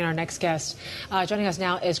 We're going to bring in our next guest. Joining us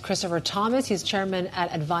now is Christopher Thomas. He's chairman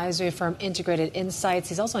at advisory firm Integrated Insights.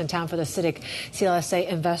 He's also in town for the CITIC CLSA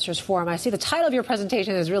Investors Forum. I see the title of your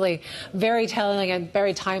presentation is really very telling and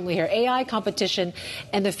very timely here. AI competition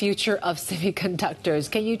and the future of semiconductors.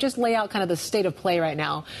 Can you just lay out kind of the state of play right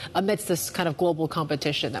now amidst this kind of global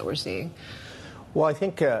competition that we're seeing? Well, I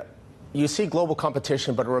think you see global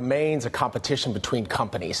competition, but it remains a competition between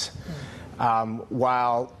companies.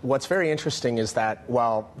 While what's very interesting is that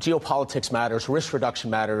while geopolitics matters, risk reduction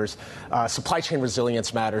matters, supply chain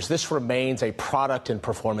resilience matters, this remains a product and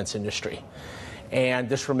performance industry. And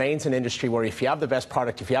this remains an industry where if you have the best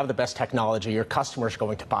product, if you have the best technology, your customers are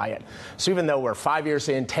going to buy it. So even though we're 5 years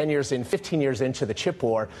in, 10 years in, 15 years into the chip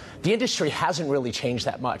war, the industry hasn't really changed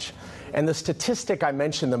that much. And the statistic I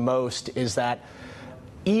mentioned the most is that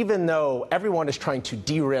even though everyone is trying to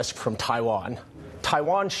de-risk from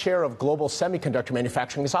Taiwan's share of global semiconductor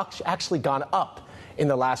manufacturing has actually gone up in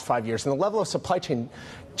the last 5 years. And the level of supply chain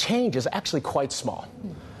change is actually quite small.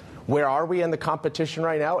 Where are we in the competition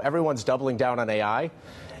right now? Everyone's doubling down on AI.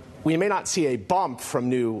 We may not see a bump from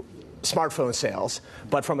new smartphone sales,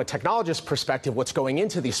 but from a technologist perspective, what's going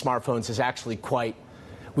into these smartphones is actually quite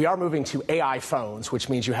We are moving to AI phones, which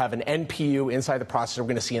means you have an NPU inside the processor. We're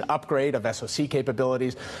going to see an upgrade of SoC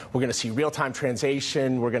capabilities. We're going to see real-time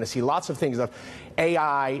translation. We're going to see lots of things of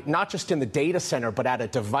AI, not just in the data center, but at a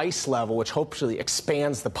device level, which hopefully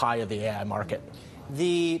expands the pie of the AI market.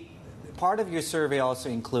 The part of your survey also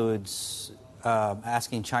includes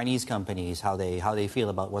asking Chinese companies how they feel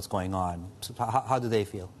about what's going on. So how do they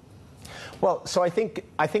feel? Well, so I think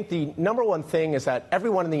the number one thing is that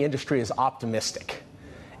everyone in the industry is optimistic.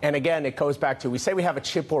 And again, it goes back to, we say we have a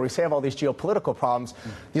chip war, we say we have all these geopolitical problems.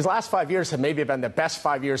 These last 5 years have maybe been the best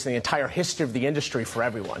 5 years in the entire history of the industry for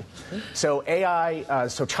everyone. So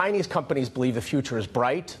so Chinese companies believe the future is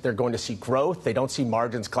bright. They're going to see growth. They don't see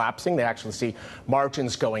margins collapsing. They actually see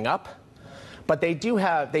margins going up. But they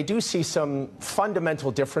do see some fundamental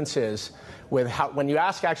differences with how, when you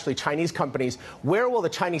ask actually Chinese companies, where will the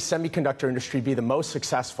Chinese semiconductor industry be the most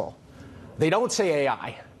successful? They don't say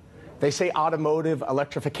AI. They say automotive,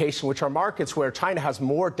 electrification, which are markets where China has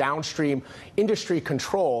more downstream industry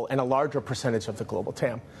control and a larger percentage of the global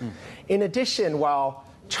TAM. In addition, while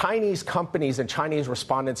Chinese companies and Chinese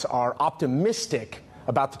respondents are optimistic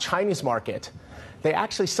about the Chinese market, they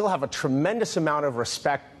actually still have a tremendous amount of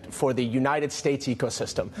respect for the United States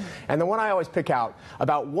ecosystem. And the one I always pick out,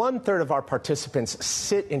 about 1/3 of our participants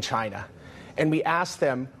sit in China. And we ask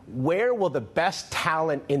them, where will the best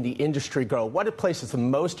talent in the industry grow? What place is the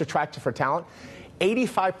most attractive for talent?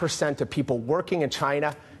 85% of people working in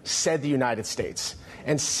China said the United States.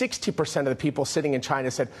 And 60% of the people sitting in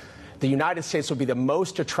China said the United States will be the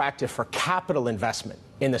most attractive for capital investment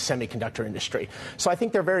in the semiconductor industry. So I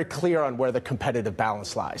think they're very clear on where the competitive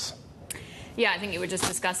balance lies. Yeah, I think you were just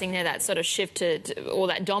discussing there that sort of shift to or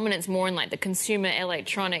that dominance more in like the consumer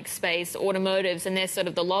electronics space, automotives, and they're sort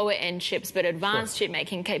of the lower end chips, but advanced chip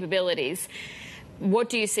making capabilities. What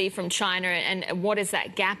do you see from China, and what is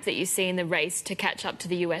that gap that you see in the race to catch up to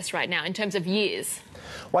the US right now in terms of years?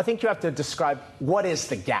 Well, I think you have to describe what is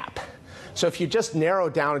the gap. So if you just narrow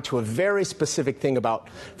down to a very specific thing about,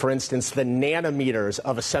 for instance, the nanometers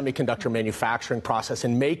of a semiconductor manufacturing process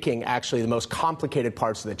and making actually the most complicated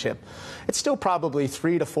parts of the chip, it's still probably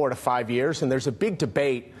 3 to 4 to 5 years, and there's a big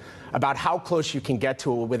debate about how close you can get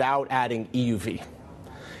to it without adding EUV.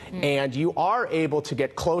 And you are able to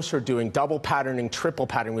get closer doing double patterning, triple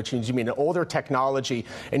patterning, which means you mean an older technology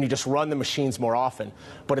and you just run the machines more often.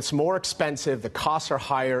 But it's more expensive, the costs are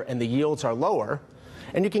higher, and the yields are lower.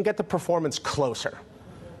 And you can get the performance closer.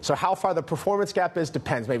 So how far the performance gap is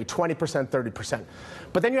depends, maybe 20%, 30%.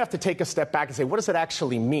 But then you have to take a step back and say, what does it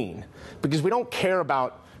actually mean? Because we don't care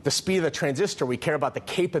about the speed of the transistor, we care about the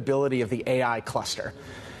capability of the AI cluster.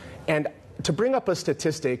 And to bring up a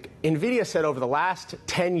statistic, NVIDIA said over the last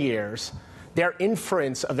 10 years, their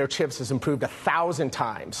inference of their chips has improved 1,000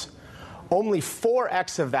 times. Only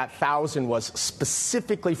 4x of that 1,000 was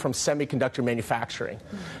specifically from semiconductor manufacturing.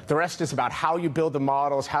 The rest is about how you build the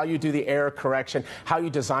models, how you do the error correction, how you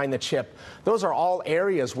design the chip. Those are all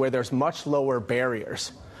areas where there's much lower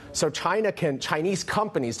barriers. So Chinese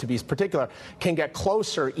companies, to be particular, can get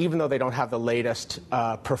closer even though they don't have the latest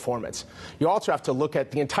performance. You also have to look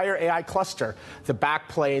at the entire AI cluster, the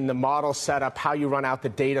backplane, the model setup, how you run out the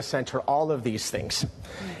data center, all of these things.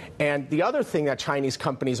 And the other thing that Chinese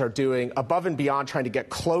companies are doing, above and beyond trying to get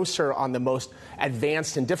closer on the most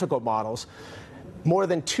advanced and difficult models, more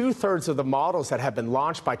than 2/3 of the models that have been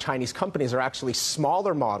launched by Chinese companies are actually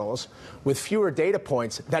smaller models with fewer data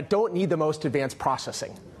points that don't need the most advanced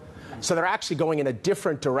processing. So they're actually going in a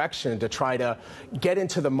different direction to try to get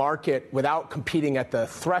into the market without competing at the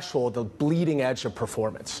threshold, the bleeding edge of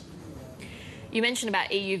performance. You mentioned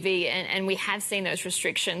about EUV, and we have seen those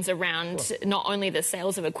restrictions around not only the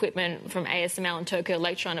sales of equipment from ASML and Tokyo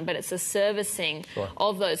Electron, but it's the servicing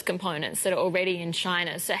of those components that are already in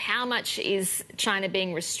China. So how much is China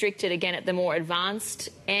being restricted, again, at the more advanced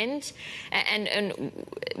end? And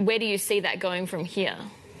where do you see that going from here?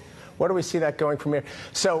 Where do we see that going from here?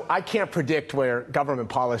 So I can't predict where government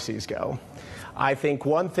policies go. I think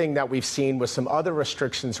one thing that we've seen with some other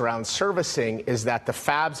restrictions around servicing is that the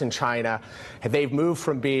fabs in China, they've moved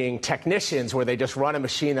from being technicians where they just run a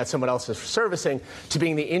machine that someone else is servicing to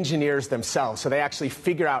being the engineers themselves. So they actually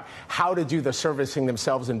figure out how to do the servicing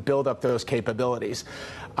themselves and build up those capabilities.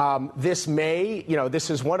 This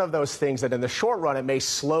is one of those things that in the short run, it may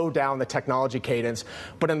slow down the technology cadence.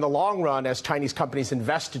 But in the long run, as Chinese companies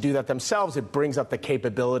invest to do that themselves, it brings up the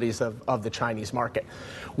capabilities of the Chinese market.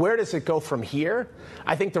 Where does it go from here?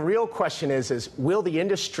 I think the real question is will the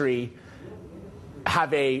industry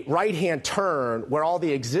have a right-hand turn where all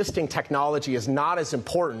the existing technology is not as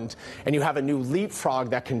important, and you have a new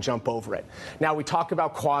leapfrog that can jump over it. Now, we talk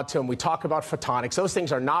about quantum, we talk about photonics. Those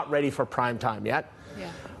things are not ready for prime time yet.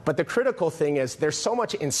 Yeah. But the critical thing is there's so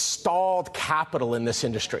much installed capital in this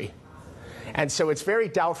industry. And so it's very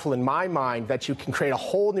doubtful in my mind that you can create a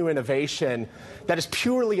whole new innovation that is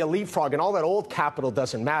purely a leapfrog, and all that old capital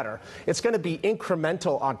doesn't matter. It's going to be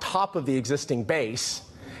incremental on top of the existing base,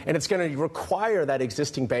 and it's going to require that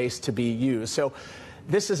existing base to be used. So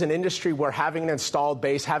this is an industry where having an installed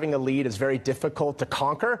base, having a lead is very difficult to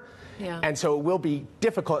conquer. Yeah. And so it will be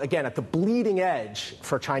difficult, again, at the bleeding edge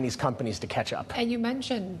for Chinese companies to catch up. And you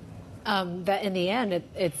mentioned that in the end,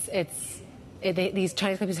 these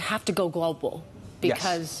Chinese companies have to go global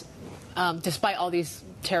because despite all these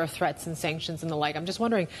tariff threats and sanctions and the like, I'm just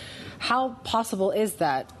wondering how possible is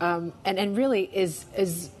that? And really,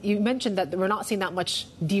 is you mentioned that we're not seeing that much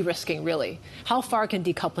de-risking, really. How far can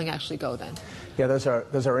decoupling actually go then? Yeah, those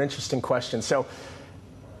are interesting questions. So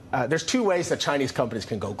there's two ways that Chinese companies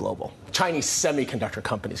can go global. Chinese semiconductor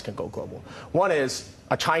companies can go global. One is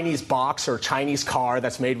a Chinese box or Chinese car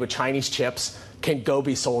that's made with Chinese chips can go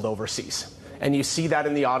be sold overseas. And you see that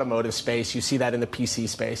in the automotive space, you see that in the PC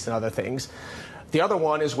space and other things. The other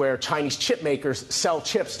one is where Chinese chip makers sell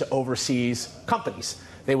chips to overseas companies.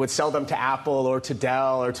 They would sell them to Apple or to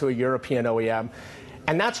Dell or to a European OEM.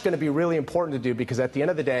 And that's going to be really important to do because at the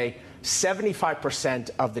end of the day, 75%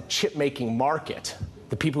 of the chip making market,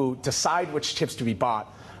 the people who decide which chips to be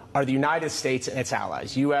bought, are the United States and its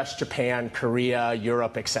allies, US, Japan, Korea,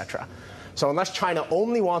 Europe, etc. So unless China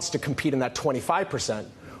only wants to compete in that 25%,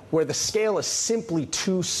 where the scale is simply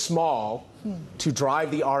too small to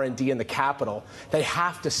drive the R&D and the capital, they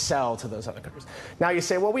have to sell to those other countries. Now you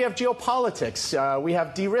say, well, we have geopolitics, we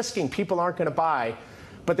have de-risking, people aren't going to buy.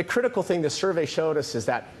 But the critical thing the survey showed us is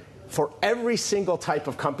that for every single type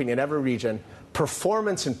of company in every region,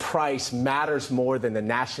 performance and price matters more than the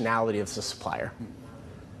nationality of the supplier.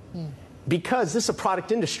 Because this is a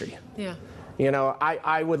product industry. Yeah. You know,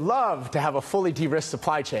 I would love to have a fully de-risked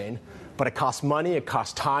supply chain, but it costs money, it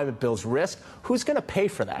costs time, it builds risk. Who's going to pay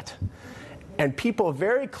for that? And people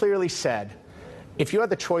very clearly said, if you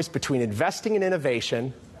had the choice between investing in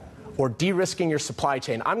innovation or de-risking your supply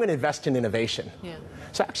chain, I'm going to invest in innovation. Yeah.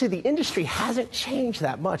 So actually, the industry hasn't changed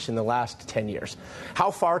that much in the last 10 years.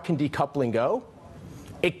 How far can decoupling go?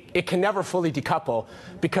 It can never fully decouple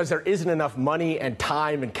because there isn't enough money and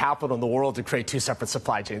time and capital in the world to create two separate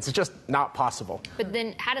supply chains. It's just not possible. But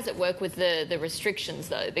then how does it work with the restrictions,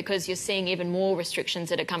 though? Because you're seeing even more restrictions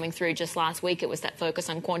that are coming through. Just last week, it was that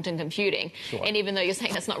focus on quantum computing. Sure. And even though you're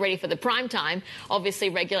saying that's not ready for the prime time, obviously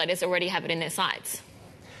regulators already have it in their sights.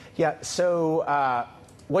 Yeah, so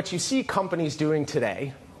what you see companies doing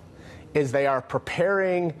today is they are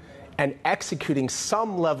preparing and executing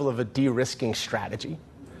some level of a de-risking strategy,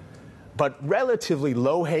 but relatively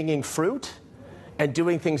low-hanging fruit and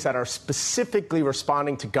doing things that are specifically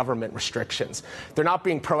responding to government restrictions. They're not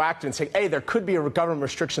being proactive and saying, hey, there could be a government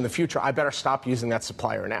restriction in the future. I better stop using that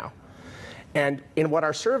supplier now. And in what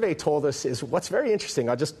our survey told us is what's very interesting.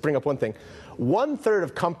 I'll just bring up one thing. 1/3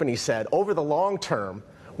 of companies said over the long term,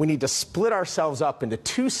 we need to split ourselves up into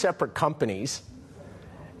two separate companies,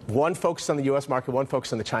 one focused on the U.S. market, one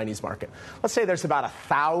focused on the Chinese market. Let's say there's about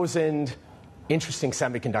 1,000 interesting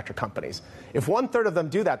semiconductor companies. If 1/3 of them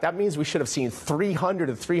do that, that means we should have seen 300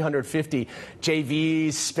 to 350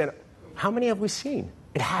 JVs spin. How many have we seen?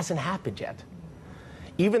 It hasn't happened yet.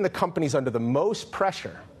 Even the companies under the most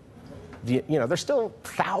pressure, there's still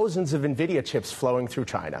thousands of NVIDIA chips flowing through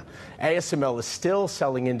China. ASML is still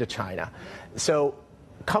selling into China. So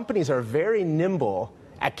companies are very nimble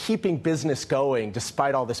at keeping business going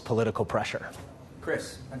despite all this political pressure.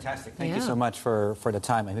 Chris, fantastic. Thank you so much for the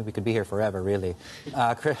time. I think we could be here forever, really.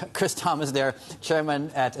 Chris Thomas there,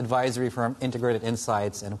 chairman at advisory firm Integrated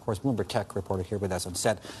Insights, and, of course, Bloomberg Tech reporter here with us on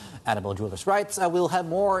set, Annabelle Jewelers. Right, we'll have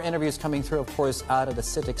more interviews coming through, of course, out of the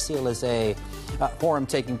CITIC CLSA forum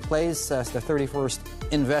taking place. As the 31st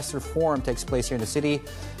Investor Forum takes place here in the city.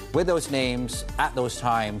 With those names, at those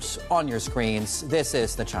times, on your screens, this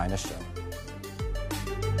is The China Show.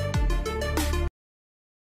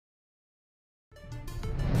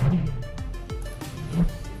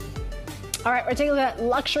 All right, we're taking a look at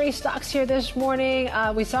luxury stocks here this morning.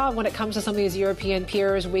 We saw when it comes to some of these European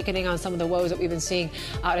peers weakening on some of the woes that we've been seeing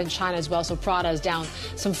out in China as well. So Prada is down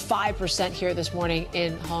some 5% here this morning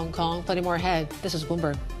in Hong Kong. Plenty more ahead. This is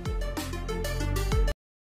Bloomberg.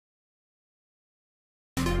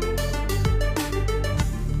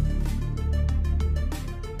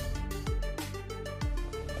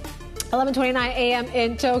 11:29 a.m.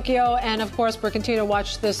 in Tokyo, and of course, we're continuing to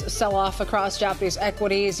watch this sell-off across Japanese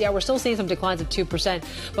equities. Yeah, we're still seeing some declines of 2%,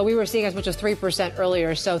 but we were seeing as much as 3%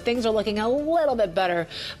 earlier, so things are looking a little bit better.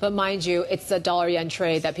 But mind you, it's the dollar-yen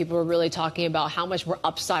trade that people are really talking about. How much more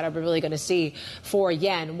upside are we really going to see for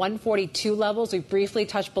yen? 142 levels. We briefly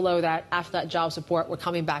touched below that after that job support. We're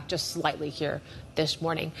coming back just slightly here this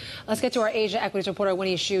morning. Let's get to our Asia equities reporter,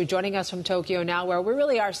 Winnie Xu, joining us from Tokyo now, where we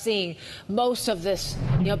really are seeing most of this,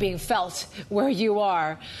 being felt where you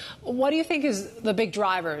are. What do you think is the big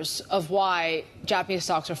drivers of why Japanese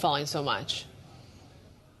stocks are falling so much?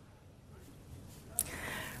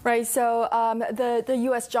 Right. So the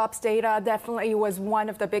U.S. jobs data definitely was one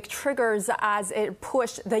of the big triggers as it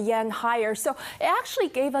pushed the yen higher. So it actually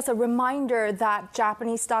gave us a reminder that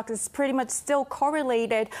Japanese stocks is pretty much still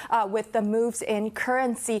correlated with the moves in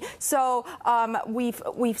currency. So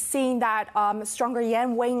we've seen that stronger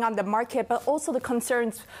yen weighing on the market, but also the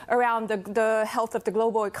concerns around the health of the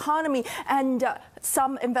global economy. And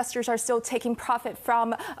some investors are still taking profit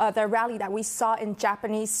from the rally that we saw in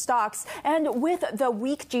Japanese stocks. And with the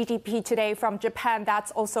weak GDP today from Japan,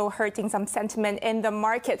 that's also hurting some sentiment in the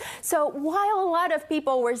market. So while a lot of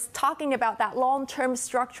people were talking about that long-term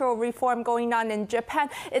structural reform going on in Japan,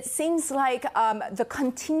 it seems like the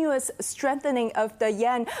continuous strengthening of the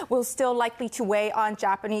yen will still likely to weigh on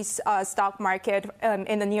Japanese stock market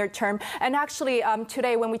in the near term. And actually,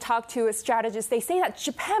 today when we talk to strategists, they say that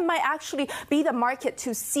Japan might actually be the market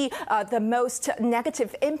to see the most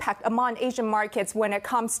negative impact among Asian markets when it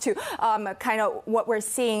comes to kind of what we're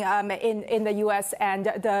seeing in the U.S. and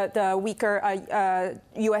the weaker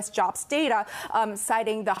U.S. jobs data,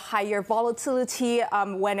 citing the higher volatility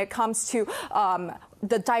when it comes to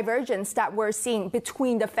the divergence that we're seeing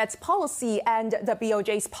between the Fed's policy and the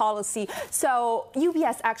BOJ's policy. So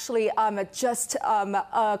UBS actually just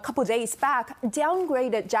a couple days back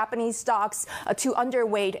downgraded Japanese stocks to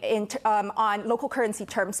underweight on local currency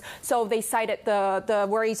terms. So they cited the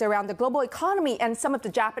worries around the global economy and some of the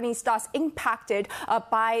Japanese stocks impacted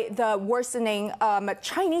by the worsening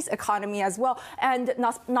Chinese economy as well. And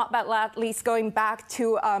not least going back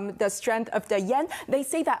to the strength of the yen, they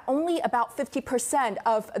say that only about 50%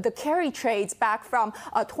 of the carry trades back from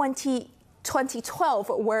 2012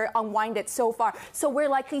 were unwinded so far. So we're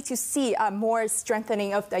likely to see more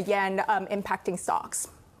strengthening of the yen impacting stocks.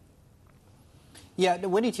 Yeah,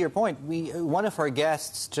 Winnie, to your point, one of our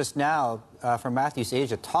guests just now from Matthews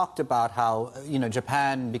Asia talked about how,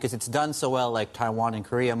 Japan, because it's done so well like Taiwan and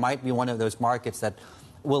Korea, might be one of those markets that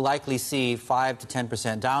will likely see 5 to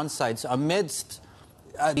 10% downside. So amidst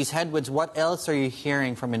these headwinds, what else are you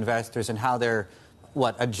hearing from investors and how they're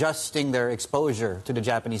adjusting their exposure to the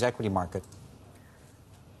Japanese equity market?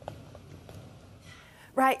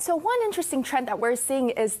 Right. So one interesting trend that we're seeing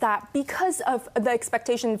is that because of the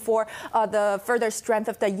expectation for the further strength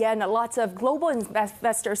of the yen, lots of global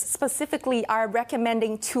investors specifically are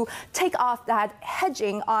recommending to take off that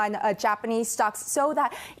hedging on Japanese stocks so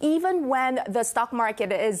that even when the stock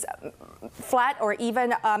market is flat or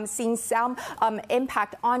even seeing some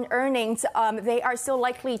impact on earnings, they are still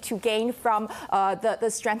likely to gain from the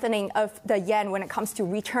strengthening of the yen when it comes to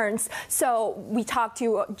returns. So we talked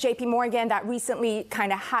to JP Morgan that recently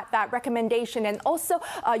kind of had that recommendation, and also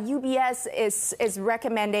UBS is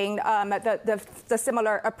recommending the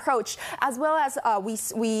similar approach, as well as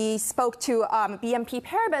we spoke to BNP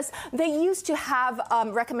Paribas. They used to have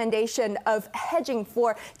recommendation of hedging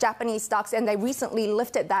for Japanese stocks, and they recently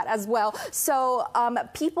lifted that as well. So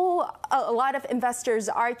a lot of investors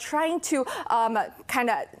are trying to kind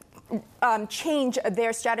of change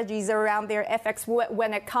their strategies around their FX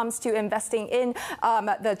when it comes to investing in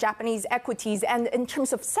the Japanese equities. And in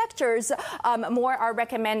terms of sectors, more are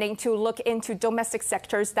recommending to look into domestic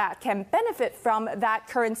sectors that can benefit from that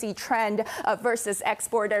currency trend versus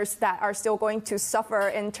exporters that are still going to suffer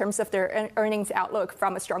in terms of their earnings outlook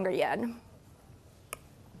from a stronger yen.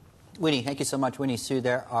 Winnie, thank you so much. Winnie Xu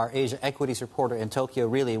there, our Asia equities reporter in Tokyo,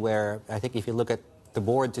 really where I think if you look at the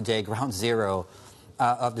board today, ground zero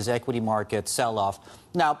of this equity market sell-off.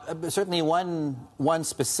 Now, certainly one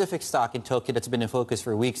specific stock in Tokyo that's been in focus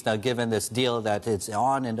for weeks now, given this deal that it's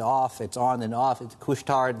on and off, it's on and off.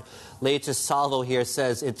 Couche-Tard latest salvo here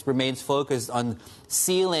says it remains focused on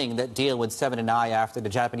sealing that deal with 7 & I after the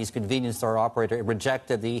Japanese convenience store operator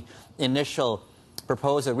rejected the initial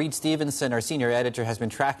proposal. Reed Stevenson, our senior editor, has been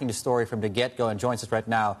tracking the story from the get-go and joins us right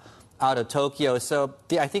now out of Tokyo. So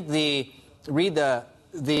I think the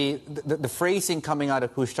phrasing coming out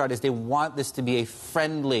of Couche-Tard is they want this to be a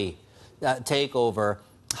friendly takeover.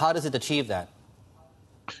 How does it achieve that?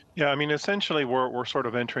 Yeah, I mean, essentially, we're sort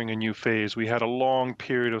of entering a new phase. We had a long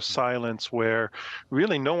period of silence where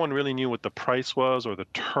really no one really knew what the price was or the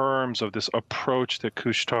terms of this approach that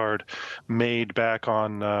Couche-Tard made back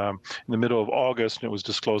on in the middle of August, and it was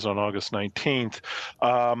disclosed on August 19th.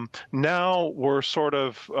 Now we're sort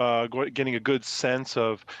of getting a good sense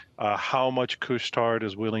of how much Couche-Tard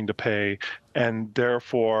is willing to pay, and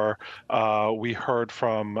therefore we heard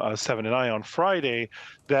from Seven and I on Friday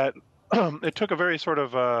that it took a very sort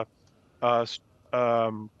of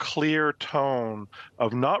clear tone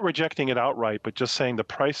of not rejecting it outright, but just saying the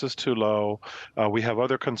price is too low. We have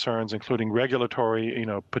other concerns, including regulatory,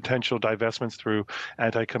 potential divestments through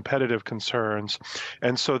anti-competitive concerns.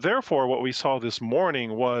 And so therefore, what we saw this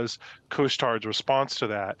morning was Couche-Tard's response to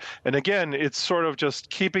that. And again, it's sort of just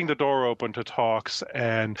keeping the door open to talks.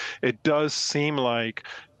 And it does seem like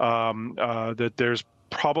that there's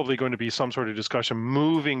probably going to be some sort of discussion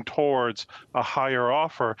moving towards a higher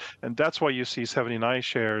offer, and that's why you see 79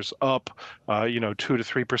 shares up, 2 to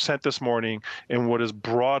 3% this morning in what is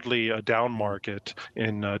broadly a down market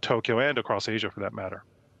in Tokyo and across Asia, for that matter.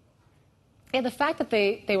 Yeah, the fact that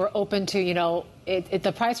they were open to,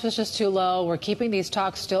 the price was just too low. We're keeping these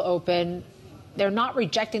talks still open. They're not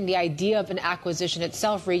rejecting the idea of an acquisition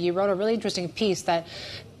itself. Ree, you wrote a really interesting piece that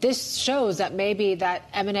this shows that maybe that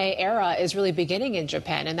M&A era is really beginning in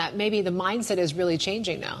Japan, and that maybe the mindset is really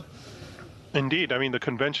changing now. Indeed. I mean, the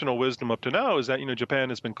conventional wisdom up to now is that, Japan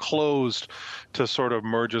has been closed to sort of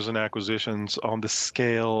mergers and acquisitions on the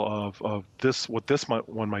scale of this, what this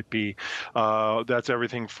one might be. That's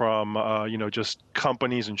everything from, just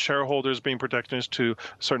companies and shareholders being protectionist to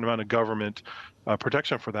a certain amount of government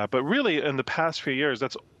protection for that. But really, in the past few years,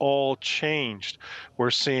 that's all changed. We're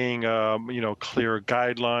seeing, clear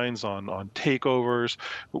guidelines on takeovers.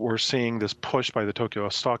 We're seeing this push by the Tokyo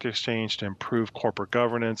Stock Exchange to improve corporate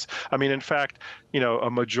governance. I mean, in fact, a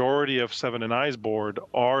majority of Seven & I's board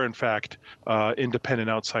are, in fact, independent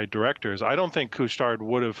outside directors. I don't think Couche-Tard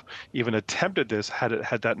would have even attempted this had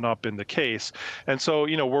that not been the case. And so,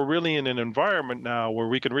 we're really in an environment now where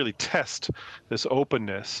we can really test this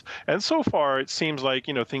openness. And so far, it seems like,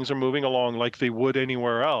 things are moving along like they would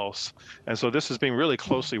anywhere else. And so this is being really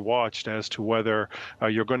closely watched as to whether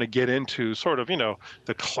you're going to get into sort of,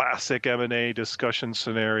 the classic M&A discussion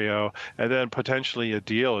scenario and then potentially a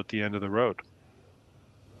deal at the end of the road.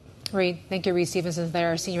 Thank you, Ree Stevenson,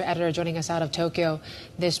 there, senior editor, joining us out of Tokyo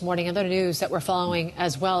this morning. Other news that we're following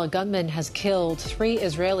as well: a gunman has killed 3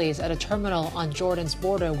 Israelis at a terminal on Jordan's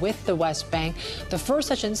border with the West Bank, the first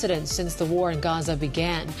such incident since the war in Gaza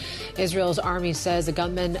began. Israel's army says the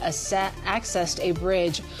gunman accessed a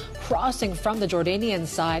bridge crossing from the Jordanian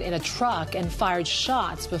side in a truck and fired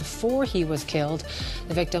shots before he was killed.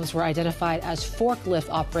 The victims were identified as forklift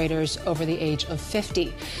operators over the age of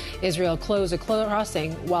 50. Israel closed a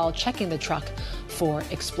crossing while checking the truck for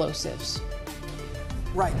explosives.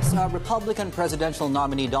 Right. Republican presidential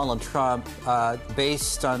nominee Donald Trump,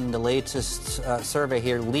 based on the latest survey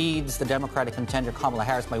here, leads the Democratic contender Kamala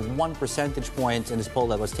Harris by 1 percentage point in this poll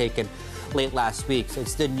that was taken late last week. So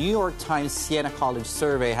it's the New York Times Siena College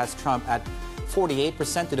survey has Trump at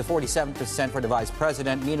 48% to 47% for the vice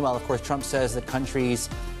president. Meanwhile, of course, Trump says that countries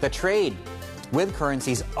that trade with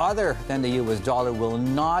currencies other than the U.S. dollar will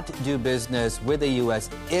not do business with the U.S.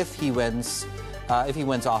 if he wins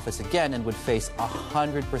office again, and would face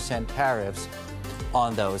 100% tariffs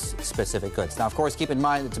on those specific goods. Now, of course, keep in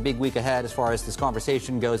mind it's a big week ahead as far as this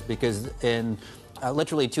conversation goes, because in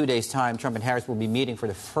literally 2 days' time, Trump and Harris will be meeting for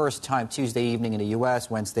the first time Tuesday evening in the U.S.,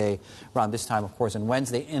 Wednesday around this time, of course, on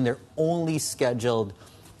Wednesday, in their only scheduled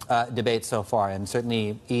debate so far. And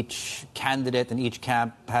certainly each candidate and each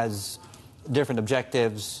camp has different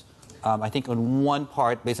objectives. I think on one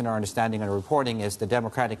part, based on our understanding and reporting, is the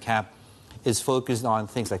Democratic camp is focused on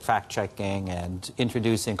things like fact-checking and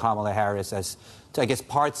introducing Kamala Harris as, I guess,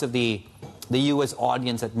 parts of the U.S.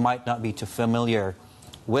 audience that might not be too familiar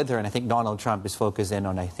with her. And I think Donald Trump is focused in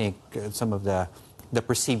on, I think, some of the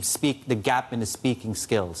perceived the gap in the speaking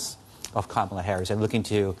skills of Kamala Harris, and looking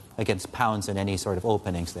to, against pounce in any sort of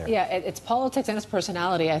openings there. Yeah, it's politics and it's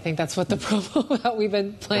personality. I think that's what the promo that we've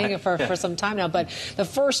been playing for some time now. But the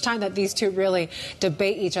first time that these two really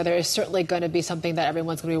debate each other is certainly going to be something that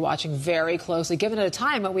everyone's going to be watching very closely, given at a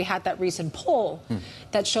time when we had that recent poll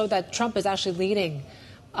that showed that Trump is actually leading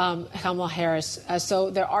Kamala Harris. So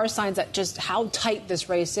there are signs that just how tight this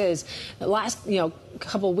race is. The last,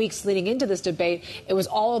 couple of weeks leading into this debate, it was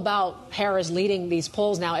all about Harris leading these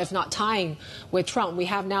polls now, if not tying with Trump. We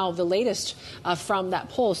have now the latest from that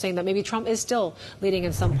poll saying that maybe Trump is still leading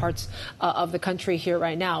in some parts of the country here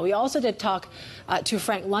right now. We also did talk to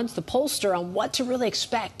Frank Luntz, the pollster, on what to really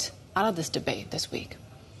expect out of this debate this week.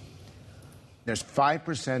 There's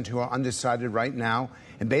 5% who are undecided right now,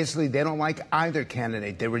 and basically they don't like either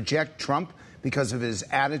candidate. They reject Trump because of his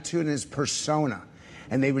attitude and his persona,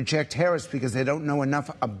 and they reject Harris because they don't know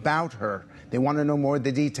enough about her. They want to know more of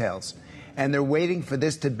the details, and they're waiting for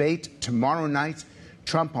this debate tomorrow night.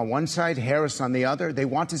 Trump on one side, Harris on the other. They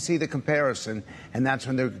want to see the comparison, and that's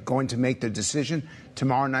when they're going to make their decision.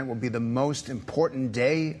 Tomorrow night will be the most important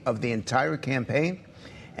day of the entire campaign,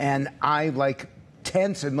 and I, like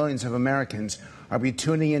tens of millions of Americans, are be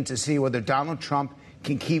tuning in to see whether Donald Trump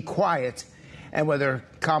can keep quiet and whether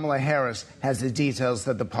Kamala Harris has the details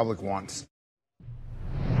that the public wants.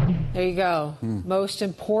 There you go. Most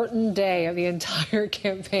important day of the entire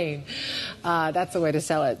campaign. That's the way to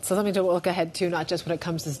sell it. So something to look ahead to, not just when it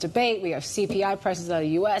comes to this debate. We have CPI prices out of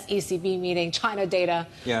the U.S., ECB meeting, China data.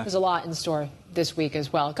 Yeah. There's a lot in store this week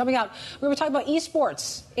as well. Coming out, we were talking about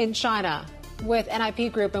esports in China with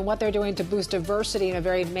NIP Group and what they're doing to boost diversity in a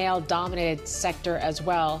very male-dominated sector as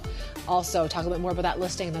well. Also, talk a bit more about that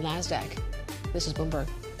listing in the NASDAQ. This is Bloomberg.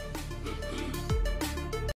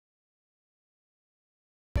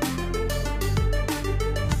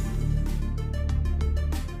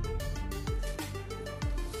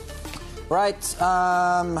 Right.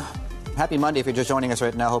 Happy Monday if you're just joining us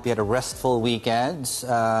right now. Hope you had a restful weekend.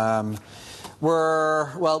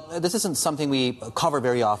 Well, this isn't something we cover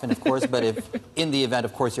very often, of course, but if in the event,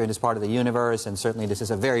 of course, you're in this part of the universe, and certainly this is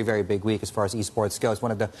a very, very big week as far as esports goes.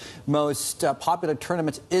 One of the most popular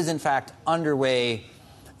tournaments is, in fact, underway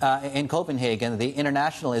in Copenhagen. The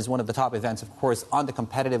International is one of the top events, of course, on the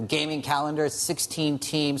competitive gaming calendar. 16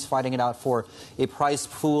 teams fighting it out for a prize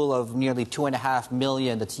pool of nearly $2.5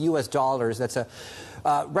 million. That's U.S. dollars. That's a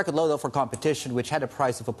record low, though, for competition, which had a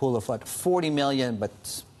price of a pool of, what, $40 million, but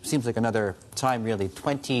seems like another time, really,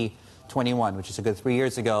 2021, which is a good 3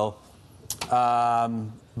 years ago.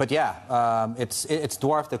 But yeah, it's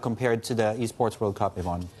dwarfed compared to the Esports World Cup,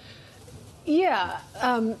 Yvonne. Yeah.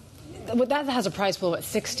 That has a prize pool of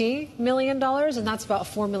 $60 million, and that's about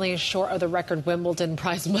 $4 million short of the record Wimbledon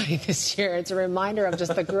prize money this year. It's a reminder of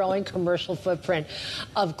just the growing commercial footprint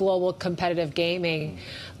of global competitive gaming.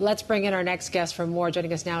 Let's bring in our next guest for more.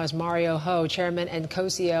 Joining us now is Mario Ho, chairman and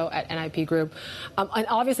co-CEO at NIP Group. And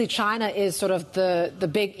obviously, China is sort of the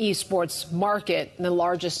big esports market, and the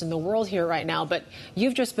largest in the world here right now. But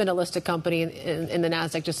you've just been a listed company in the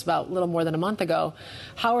NASDAQ just about a little more than a month ago.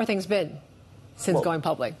 How are things been since going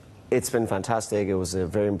public? It's been fantastic. It was a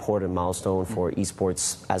very important milestone for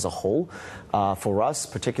esports as a whole. For us,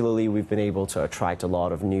 particularly, we've been able to attract a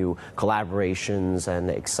lot of new collaborations and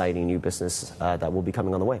exciting new business that will be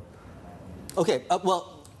coming on the way. Okay,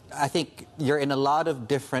 well, I think you're in a lot of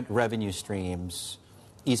different revenue streams,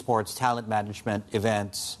 esports, talent management,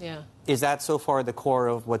 events. Yeah. Is that so far the core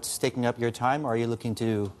of what's taking up your time, or are you looking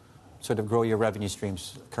to sort of grow your revenue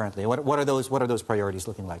streams currently? What are those priorities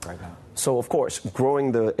looking like right now? So, of course,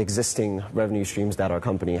 growing the existing revenue streams that our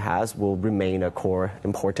company has will remain a core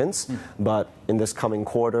importance. But in this coming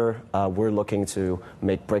quarter, we're looking to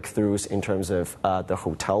make breakthroughs in terms of the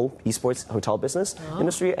esports hotel business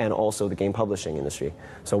industry and also the game publishing industry.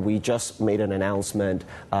 So we just made an announcement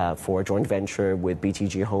for a joint venture with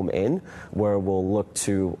BTG Home Inn, where we'll look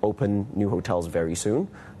to open new hotels very soon.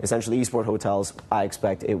 Essentially, esport hotels, I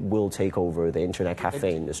expect it will take over the internet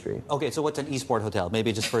cafe industry. Okay, so what's an esport hotel?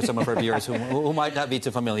 Maybe just for some of our viewers who might not be too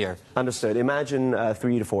familiar. Understood. Imagine a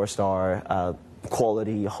 3 to 4 star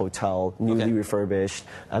quality hotel, newly refurbished,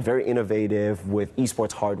 very innovative with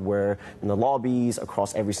esports hardware in the lobbies,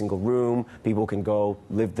 across every single room. People can go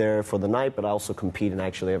live there for the night, but also compete and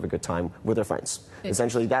actually have a good time with their friends.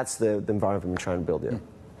 Essentially, that's the environment we're trying to build here.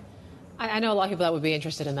 I know a lot of people that would be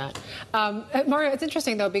interested in that. Mario, it's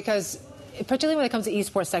interesting, though, because particularly when it comes to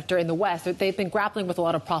esports sector in the West, they've been grappling with a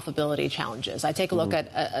lot of profitability challenges. I take a look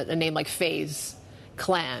at a name like FaZe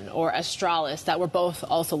Clan or Astralis that were both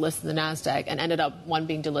also listed in the NASDAQ and ended up one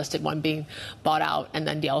being delisted, one being bought out, and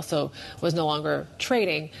then also was no longer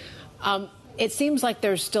trading. It seems like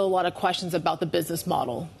there's still a lot of questions about the business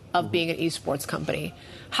model of being an esports company.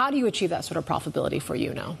 How do you achieve that sort of profitability for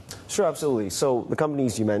you now? Sure, absolutely. So the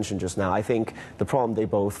companies you mentioned just now, I think the problem they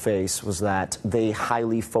both faced was that they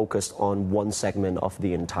highly focused on one segment of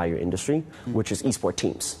the entire industry, which is esport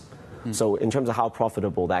teams. So in terms of how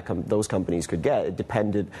profitable those companies could get, it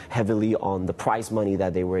depended heavily on the prize money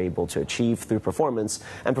that they were able to achieve through performance.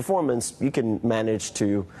 And performance, you can manage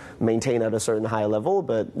to maintain at a certain high level,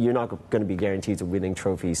 but you're not going to be guaranteed to winning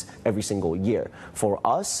trophies every single year. For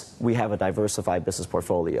us, we have a diversified business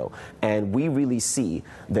portfolio, and we really see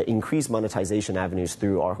the increased monetization avenues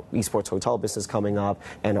through our esports hotel business coming up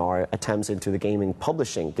and our attempts into the games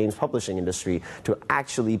publishing industry to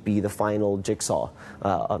actually be the final jigsaw,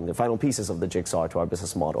 the final final pieces of the jigsaw to our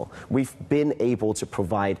business model. We've been able to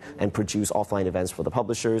provide and produce offline events for the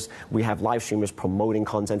publishers. We have live streamers promoting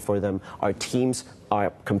content for them. Our teams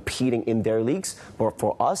are competing in their leagues, but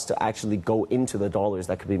for us to actually go into the dollars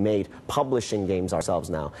that could be made publishing games ourselves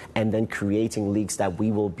now, and then creating leagues that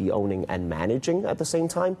we will be owning and managing at the same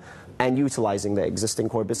time, and utilizing the existing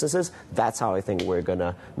core businesses, that's how I think we're going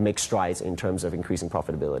to make strides in terms of increasing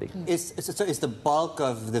profitability. Is the bulk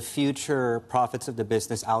of the future profits of the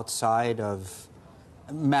business outside of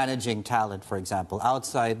managing talent, for example,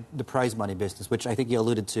 outside the prize money business, which I think you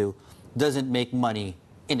alluded to, doesn't make money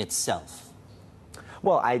in itself?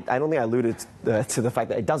 Well, I don't think I alluded to the fact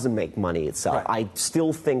that it doesn't make money itself. Right. I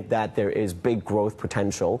still think that there is big growth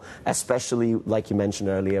potential, especially, like you mentioned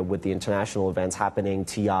earlier, with the international events happening,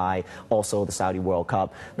 TI, also the Saudi World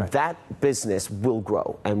Cup. Right. That business will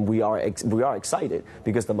grow, and we are excited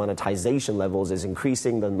because the monetization levels is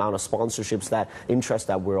increasing, the amount of sponsorships, that interest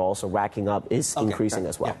that we're also racking up is increasing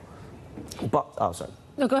as well. Yeah. But, oh, sorry.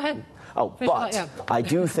 No, go ahead. Oh, but I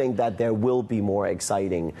do think that there will be more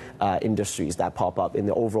exciting industries that pop up in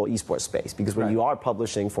the overall esports space. Because when you are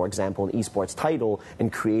publishing, for example, an esports title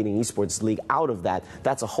and creating an esports league out of that,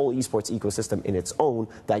 that's a whole esports ecosystem in its own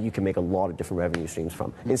that you can make a lot of different revenue streams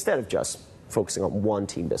from, instead of just focusing on one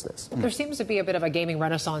team business. There seems to be a bit of a gaming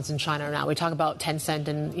renaissance in China now. We talk about Tencent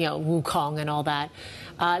and Wukong and all that.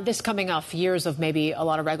 This coming off years of maybe a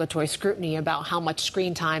lot of regulatory scrutiny about how much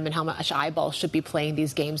screen time and how much eyeballs should be playing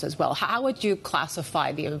these games as well. How would you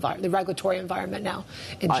classify the regulatory environment now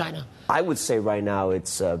in China? I would say right now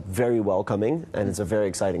it's very welcoming and it's a very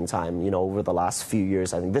exciting time. Over the last few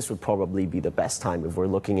years, I think this would probably be the best time if we're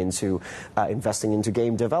looking into investing into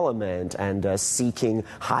game development and seeking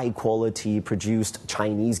high quality produced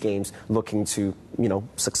Chinese games looking to,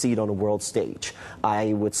 succeed on a world stage.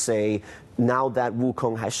 I would say now that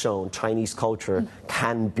Wukong has shown Chinese culture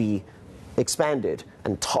can be expanded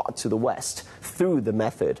and taught to the West through the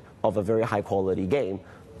method of a very high quality game,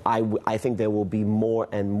 I think there will be more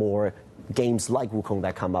and more games like Wukong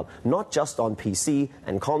that come up, not just on PC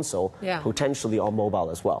and console, potentially on mobile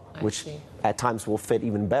as well, which at times will fit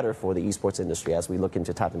even better for the esports industry as we look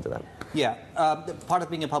into tap into them. Yeah, part of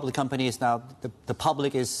being a public company is now the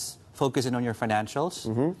public is focusing on your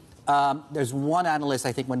financials. There's one analyst,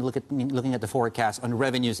 I think, when looking at the forecast on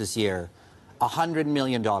revenues this year, $100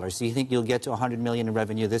 million. Do you think you'll get to $100 million in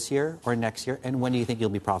revenue this year or next year? And when do you think you'll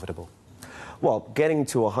be profitable? Well, getting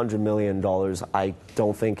to $100 million, I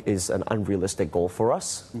don't think is an unrealistic goal for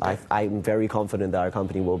us. Okay. I'm very confident that our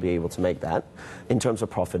company will be able to make that. In terms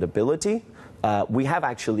of profitability, we have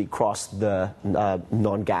actually crossed the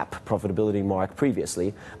non-GAAP profitability mark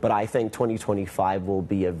previously, but I think 2025 will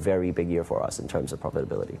be a very big year for us in terms of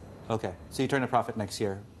profitability. Okay, so you turn a profit next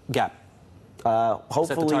year, GAAP?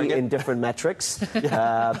 Hopefully in different metrics,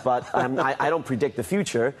 but I don't predict the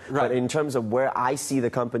future. Right. But in terms of where I see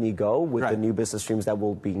the company go with the new business streams that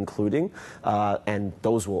we'll be including, and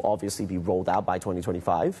those will obviously be rolled out by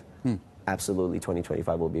 2025, absolutely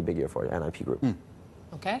 2025 will be a big year for NIP Group.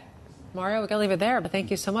 Okay. Mario, we're going to leave it there, but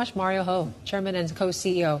thank you so much, Mario Ho, Chairman and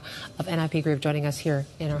Co-CEO of NIP Group, joining us here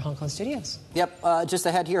in our Hong Kong studios. Yep, just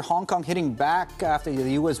ahead here, Hong Kong hitting back after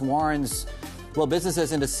the U.S. warns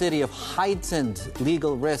businesses in the city of heightened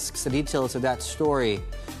legal risks. The details of that story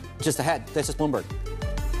just ahead. This is Bloomberg.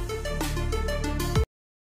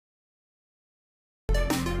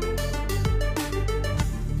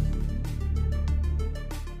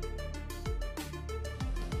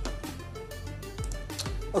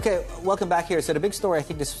 Okay, welcome back here. So the big story, I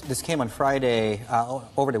think this came on Friday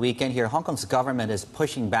over the weekend here. Hong Kong's government is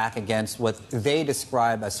pushing back against what they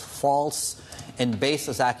describe as false and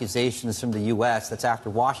baseless accusations from the U.S. That's after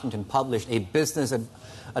Washington published a business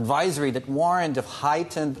advisory that warned of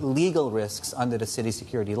heightened legal risks under the city's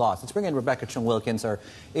security laws. Let's bring in Rebecca Chung-Wilkins, our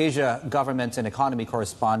Asia government and economy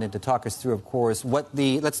correspondent, to talk us through, of course,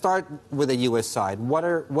 let's start with the U.S. side.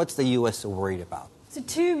 What's the U.S. worried about? So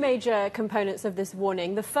two major components of this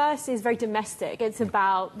warning. The first is very domestic. It's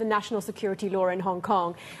about the national security law in Hong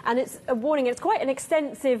Kong. And it's a warning. It's quite an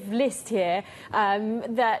extensive list here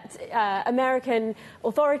that American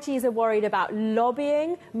authorities are worried about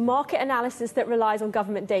lobbying, market analysis that relies on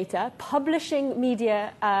government data, publishing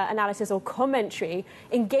media analysis or commentary,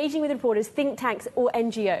 engaging with reporters, think tanks or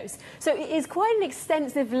NGOs. So it is quite an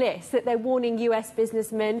extensive list that they're warning US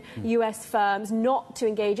businessmen, US firms not to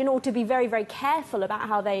engage in or to be very, very careful careful about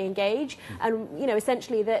how they engage, and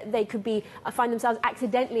essentially that they could find themselves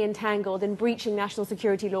accidentally entangled in breaching national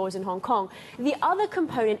security laws in Hong Kong. The other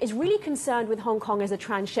component is really concerned with Hong Kong as a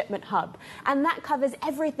transshipment hub, and that covers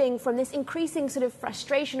everything from this increasing sort of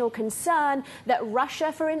frustration or concern that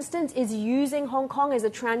Russia, for instance, is using Hong Kong as a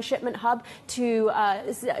transshipment hub to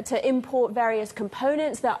import various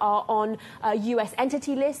components that are on US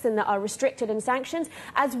entity lists and that are restricted in sanctions,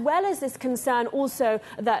 as well as this concern also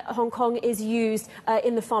that Hong Kong is used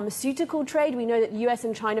in the pharmaceutical trade. We know that the US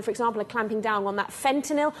and China, for example, are clamping down on that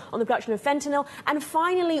fentanyl, on the production of fentanyl, and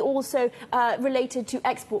finally also related to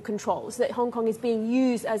export controls, that Hong Kong is being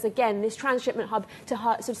used as, again, this transshipment hub to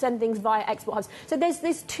sort of send things via export hubs. So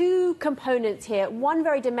there's two components here, one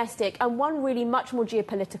very domestic and one really much more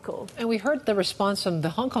geopolitical. And we heard the response from the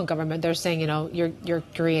Hong Kong government. They're saying, you're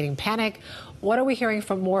creating panic. What are we hearing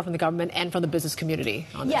more from the government and from the business community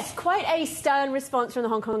on this? Yes, quite a stern response from the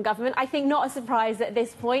Hong Kong government. I think not a surprise at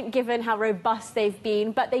this point, given how robust they've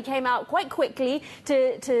been. But they came out quite quickly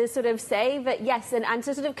to sort of say that, yes, and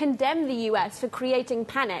to sort of condemn the US for creating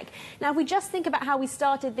panic. Now, if we just think about how we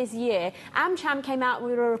started this year, AmCham came out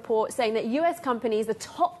with a report saying that US companies, the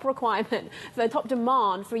top requirement, the top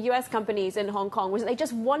demand for US companies in Hong Kong was that they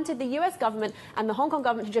just wanted the US government and the Hong Kong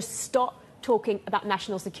government to just stop talking about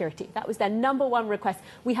national security. That was their number one request.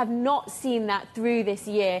 We have not seen that through this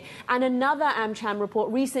year. And another AmCham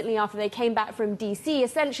report recently, after they came back from DC,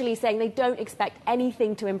 essentially saying they don't expect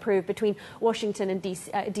anything to improve between Washington and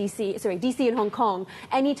DC and Hong Kong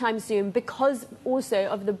anytime soon, because also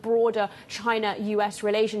of the broader China-US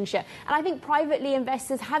relationship. And I think privately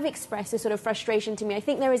investors have expressed this sort of frustration to me. I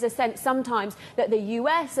think there is a sense sometimes that the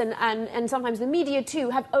US and sometimes the media too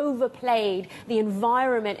have overplayed the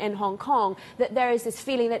environment in Hong Kong, that there is this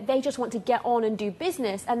feeling that they just want to get on and do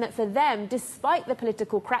business, and that for them, despite the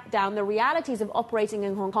political crackdown, the realities of operating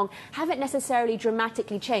in Hong Kong haven't necessarily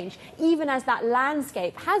dramatically changed, even as that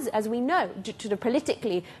landscape has, as we know,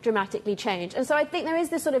 politically dramatically changed. And so I think there is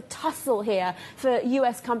this sort of tussle here for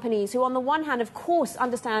US companies who, on the one hand, of course,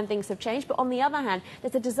 understand things have changed, but on the other hand,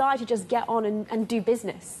 there's a desire to just get on and do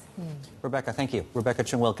business. Rebecca, thank you. Rebecca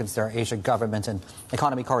Chin-Wilkins, our Asia government and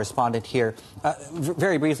economy correspondent here.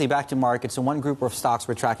 Very briefly, back to markets. So one group of stocks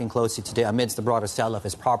we're tracking closely today amidst the broader sell-off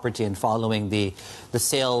is property, and following the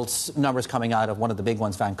sales numbers coming out of one of the big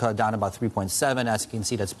ones, Vanke, down about 3.7. As you can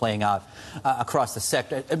see, that's playing out across the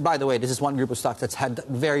sector. And by the way, this is one group of stocks that's had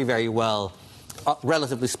very, very well,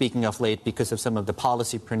 relatively speaking, of late because of some of the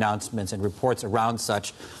policy pronouncements and reports around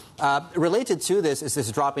such. Related to this is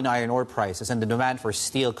this drop in iron ore prices and the demand for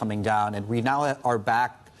steel coming down, and we now are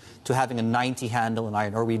back to having a 90 handle in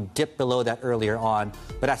iron ore. We dipped below that earlier on,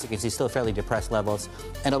 but as you can see, still fairly depressed levels.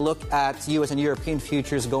 And a look at U.S. and European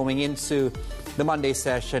futures going into the Monday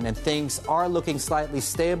session, and things are looking slightly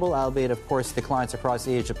stable, albeit, of course, declines across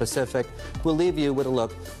the Asia Pacific. We'll leave you with a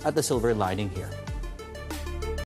look at the silver lining here.